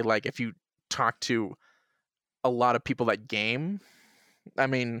 I'd say, like, if you talk to a lot of people that game, I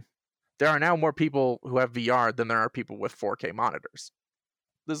mean, there are now more people who have VR than there are people with 4K monitors.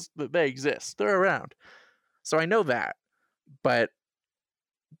 They exist. They're around. So I know that. But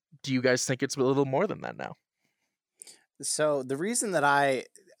do you guys think it's a little more than that now? So the reason that I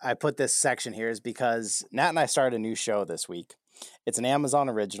put this section here is because Nat and I started a new show this week. It's an Amazon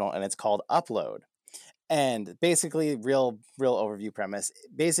original and it's called Upload. And basically, real overview premise.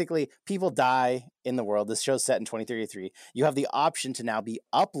 Basically, people die in the world. This show's set in 2033. You have the option to now be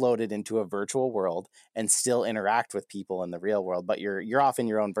uploaded into a virtual world and still interact with people in the real world, but you're off in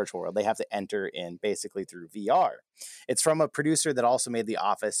your own virtual world. They have to enter in basically through VR. It's from a producer that also made The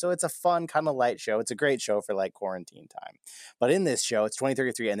Office, so it's a fun kind of light show. It's a great show for like quarantine time. But in this show, it's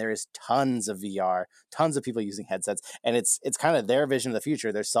 2033, and there is tons of VR, tons of people using headsets, and it's kind of their vision of the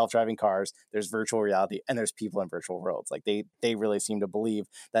future. There's self-driving cars, there's virtual reality, and there's people in virtual worlds. Like they really seem to believe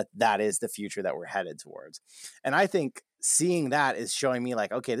that is the future that we're headed towards. And I think seeing that is showing me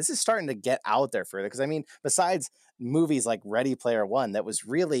like, okay, this is starting to get out there further. Because I mean, besides movies like Ready Player One, that was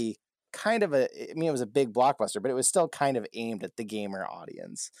really kind of it was a big blockbuster, but it was still kind of aimed at the gamer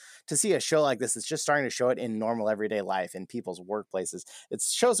audience. To see a show like this, it's just starting to show it in normal everyday life in people's workplaces. It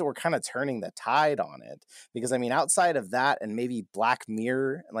shows that we're kind of turning the tide on it, because I mean, outside of that and maybe Black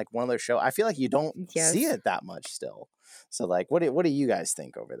Mirror and like one of those shows, I feel like you don't see it that much still. So like, what do you guys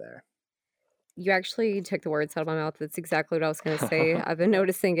think over there? You actually took the words out of my mouth. That's exactly what I was going to say. I've been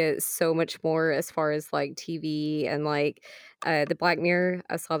noticing it so much more as far as like TV and like the Black Mirror.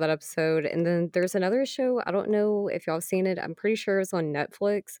 I saw that episode. And then there's another show. I don't know if y'all seen it. I'm pretty sure it was on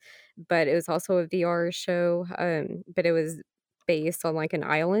Netflix, but it was also a VR show. But it was based on like an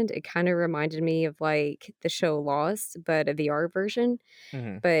island. It kind of reminded me of like the show Lost, but a VR version.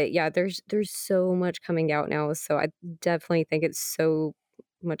 Mm-hmm. But yeah, there's so much coming out now. So I definitely think it's so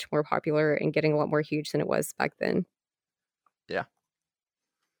much more popular and getting a lot more huge than it was back then. Yeah.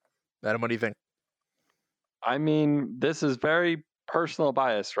 Adam, what do you think? I mean, this is very personal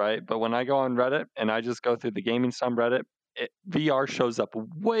bias, right? But when I go on Reddit and I just go through the gaming subreddit, VR shows up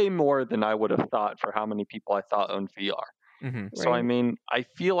way more than I would have thought for how many people I thought owned VR. Mm-hmm. So, I mean, I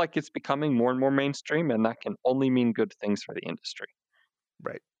feel like it's becoming more and more mainstream, and that can only mean good things for the industry.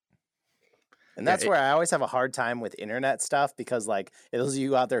 Right. And that's where I always have a hard time with internet stuff, because like those of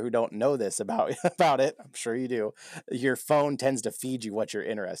you out there who don't know this about it, I'm sure you do, your phone tends to feed you what you're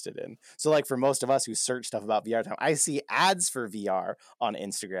interested in. So like for most of us who search stuff about VR time, I see ads for VR on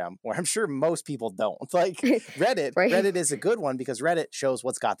Instagram, where I'm sure most people don't. Like Reddit, Right. Reddit is a good one because Reddit shows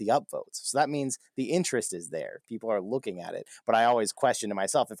what's got the upvotes. So that means the interest is there. People are looking at it. But I always question to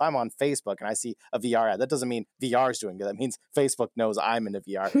myself, if I'm on Facebook and I see a VR ad, that doesn't mean VR is doing good. That means Facebook knows I'm into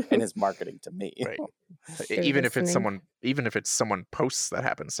VR and is marketing to me. Right. Even if it's someone posts that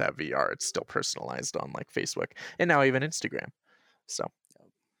happens to have VR, it's still personalized on like Facebook and now even Instagram. So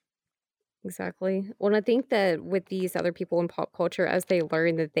exactly. Well, and I think that with these other people in pop culture, as they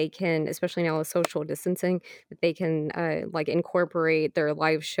learn that they can, especially now with social distancing, that they can like incorporate their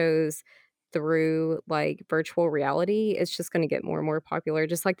live shows through like virtual reality, it's just going to get more and more popular.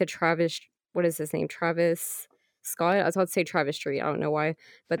 Just like the what is his name? Travis Scott. I was about to say Travis Street. I don't know why,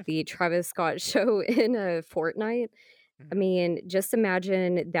 but the Travis Scott show in Fortnite. I mean, just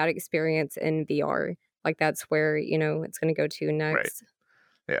imagine that experience in VR. Like that's where, it's going to go to next.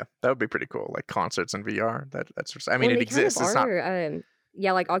 Right. Yeah, that would be pretty cool. Like concerts in VR. That's just, I mean, Well, it exists. Kind of it's not.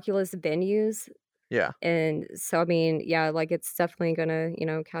 Yeah, like Oculus venues. Yeah. And so I mean, yeah, like it's definitely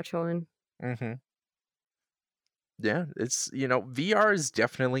gonna, catch on. Mm-hmm. Yeah, it's VR is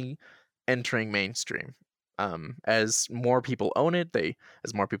definitely entering mainstream. As more people own it,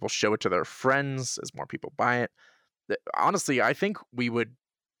 as more people show it to their friends, as more people buy it. Honestly, I think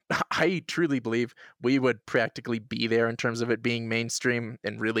I truly believe we would practically be there in terms of it being mainstream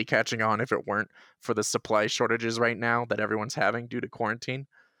and really catching on if it weren't for the supply shortages right now that everyone's having due to quarantine.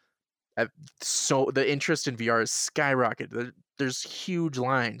 So the interest in VR is skyrocketed. There's huge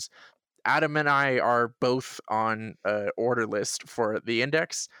lines. Adam and I are both on an order list for the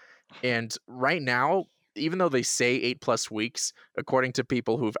Index, and right now even though they say 8+ weeks, according to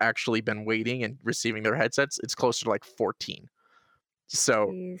people who've actually been waiting and receiving their headsets, it's closer to like 14. So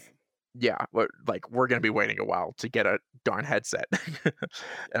Jeez. yeah, we're going to be waiting a while to get a darn headset.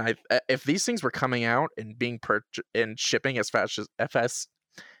 And if these things were coming out and being and shipping as fast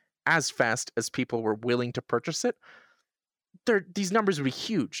as people were willing to purchase it, these numbers would be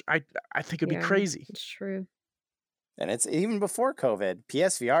huge. I think it'd be crazy. It's true. And it's even before COVID,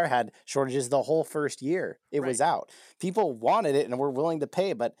 PSVR had shortages the whole first year it was out. People wanted it and were willing to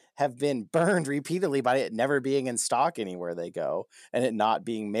pay, but have been burned repeatedly by it never being in stock anywhere they go and it not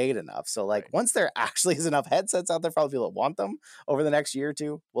being made enough. So once there actually is enough headsets out there for all the people that want them over the next year or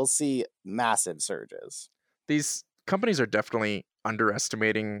two, we'll see massive surges. These companies are definitely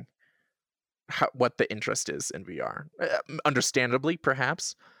underestimating what the interest is in VR. Understandably,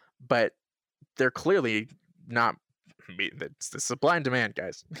 perhaps, but they're clearly not. It's the supply and demand,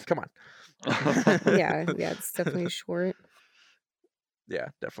 guys. Come on. Yeah, it's definitely short. Yeah,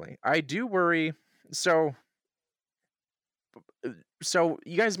 definitely. I do worry. So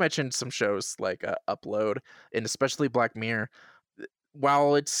you guys mentioned some shows like Upload and especially Black Mirror.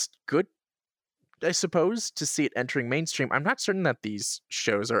 While it's good, I suppose, to see it entering mainstream, I'm not certain that these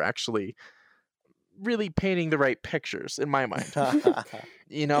shows are actually really painting the right pictures in my mind.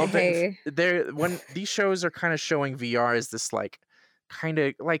 They're when these shows are kind of showing VR as this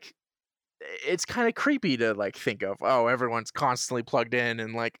it's kind of creepy to think of, oh, everyone's constantly plugged in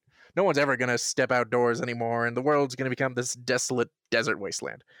and no one's ever gonna step outdoors anymore and the world's gonna become this desolate desert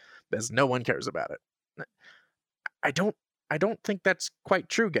wasteland because no one cares about it. I don't think that's quite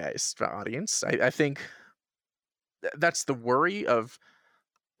true, guys. The audience, I think that's the worry of.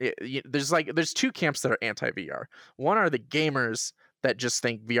 There's two camps that are anti-VR. One are the gamers that just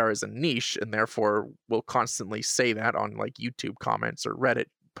think VR is a niche and therefore will constantly say that on YouTube comments or Reddit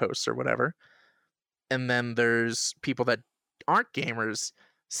posts or whatever. And then there's people that aren't gamers,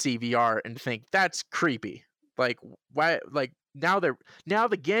 see VR and think that's creepy. Why? Now the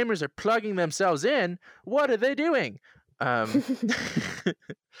gamers are plugging themselves in. What are they doing?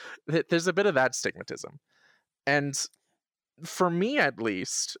 There's a bit of that stigmatism, and for me at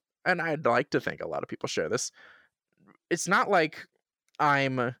least, and I'd like to think a lot of people share this, it's not like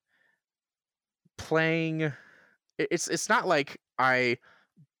I'm playing. It's not like I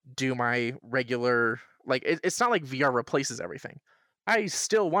do my regular it's not like VR replaces everything. I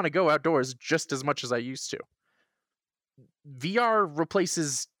still want to go outdoors just as much as I used to. VR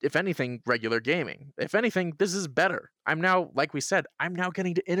replaces, if anything, regular gaming. If anything, this is better. I'm now, like we said, I'm now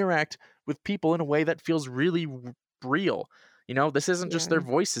getting to interact with people in a way that feels really real. This isn't just their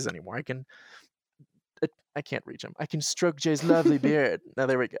voices anymore. I can't reach him. I can stroke Jay's lovely beard. Now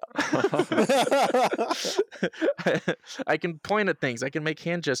there we go. I can point at things. I can make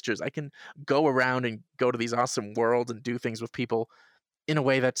hand gestures. I can go around and go to these awesome worlds and do things with people in a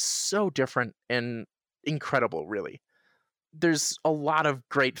way that's so different and incredible, really. There's a lot of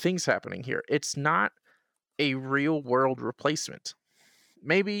great things happening here. It's not a real world replacement.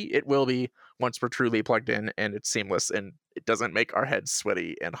 Maybe it will be once we're truly plugged in and it's seamless and it doesn't make our heads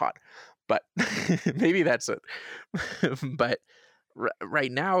sweaty and hot. But maybe that's it. But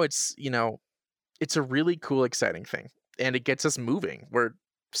right now it's a really cool, exciting thing, and it gets us moving. We're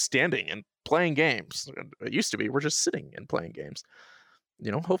standing and playing games. It used to be we're just sitting and playing games.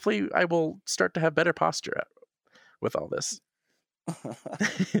 Hopefully I will start to have better posture with all this.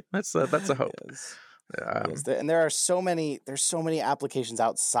 That's a hope. Yes. And there's so many applications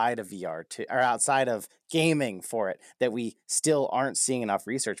outside of VR or outside of gaming for it that we still aren't seeing enough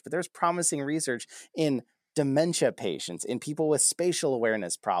research. But there's promising research in dementia patients, in people with spatial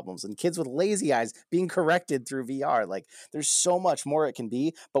awareness problems, and kids with lazy eyes being corrected through VR. There's so much more it can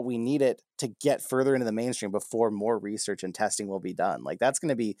be, but we need it to get further into the mainstream before more research and testing will be done. That's going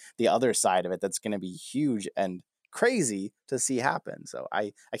to be the other side of it. That's going to be huge and crazy to see happen. So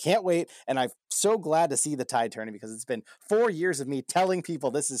I can't wait, and I'm so glad to see the tide turning, because it's been 4 years of me telling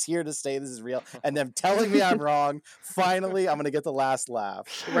people this is here to stay, this is real, and them telling me I'm wrong. Finally, I'm gonna get the last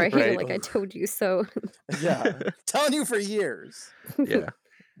laugh. Right. I told you so. Yeah, telling you for years. Yeah,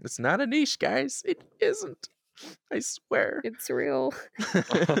 it's not a niche, guys. It isn't. I swear. It's real.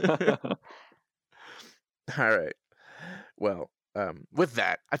 All right. Well, with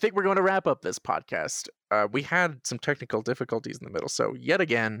that, I think we're going to wrap up this podcast. We had some technical difficulties in the middle, so yet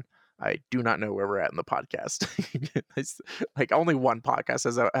again, I do not know where we're at in the podcast. It's only one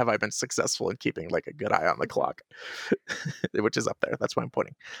podcast have I been successful in keeping a good eye on the clock, which is up there. That's why I'm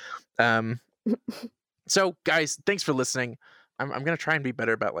pointing. So guys, thanks for listening. I'm going to try and be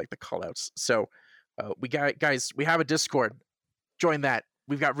better about the call outs. So we have a Discord. Join that.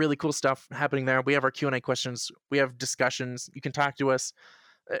 we've got really cool stuff happening there. We have our Q&A questions. We have discussions. You can talk to us.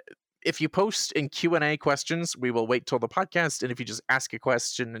 If you post in Q&A questions, we will wait till the podcast. And if you just ask a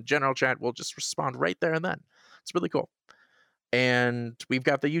question in general chat, we'll just respond right there and then. It's really cool. And we've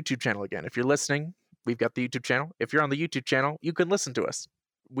got the YouTube channel again. If you're listening, we've got the YouTube channel. If you're on the YouTube channel, you can listen to us.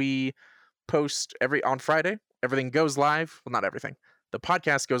 We post on Friday. Everything goes live. Well, not everything. The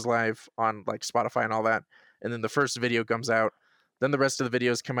podcast goes live on like Spotify and all that. And then the first video comes out. Then the rest of the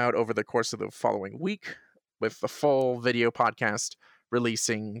videos come out over the course of the following week, with the full video podcast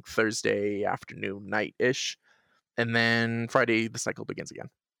releasing Thursday afternoon, night-ish. And then Friday, the cycle begins again.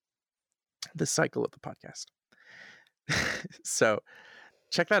 The cycle of the podcast. So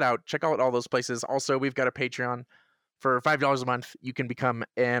check that out. Check out all those places. Also, we've got a Patreon. For $5 a month, you can become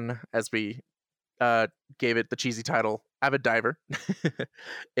as we gave it the cheesy title, Avid Diver.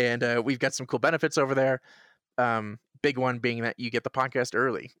 And we've got some cool benefits over there. Big one being that you get the podcast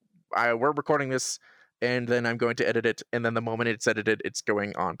early. We're recording this, and then I'm going to edit it, and then the moment it's edited, it's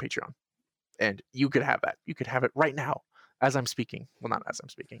going on Patreon. And you could have that. You could have it right now, as I'm speaking. Well, not as I'm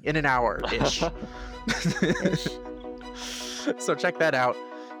speaking. In an hour-ish. So check that out.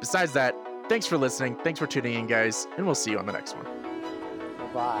 Besides that, thanks for listening. Thanks for tuning in, guys, and we'll see you on the next one.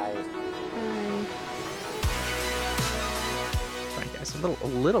 Bye. Fine, guys. A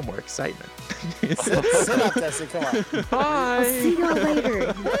little more excitement. Sit up, Dustin. Come on. Bye. I'll see y'all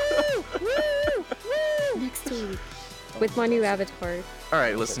later. Next week with my new avatar. All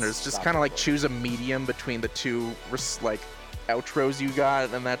right, listeners, just kind of like choose a medium between the two like outros you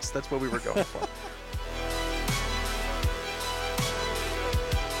got, and that's what we were going for.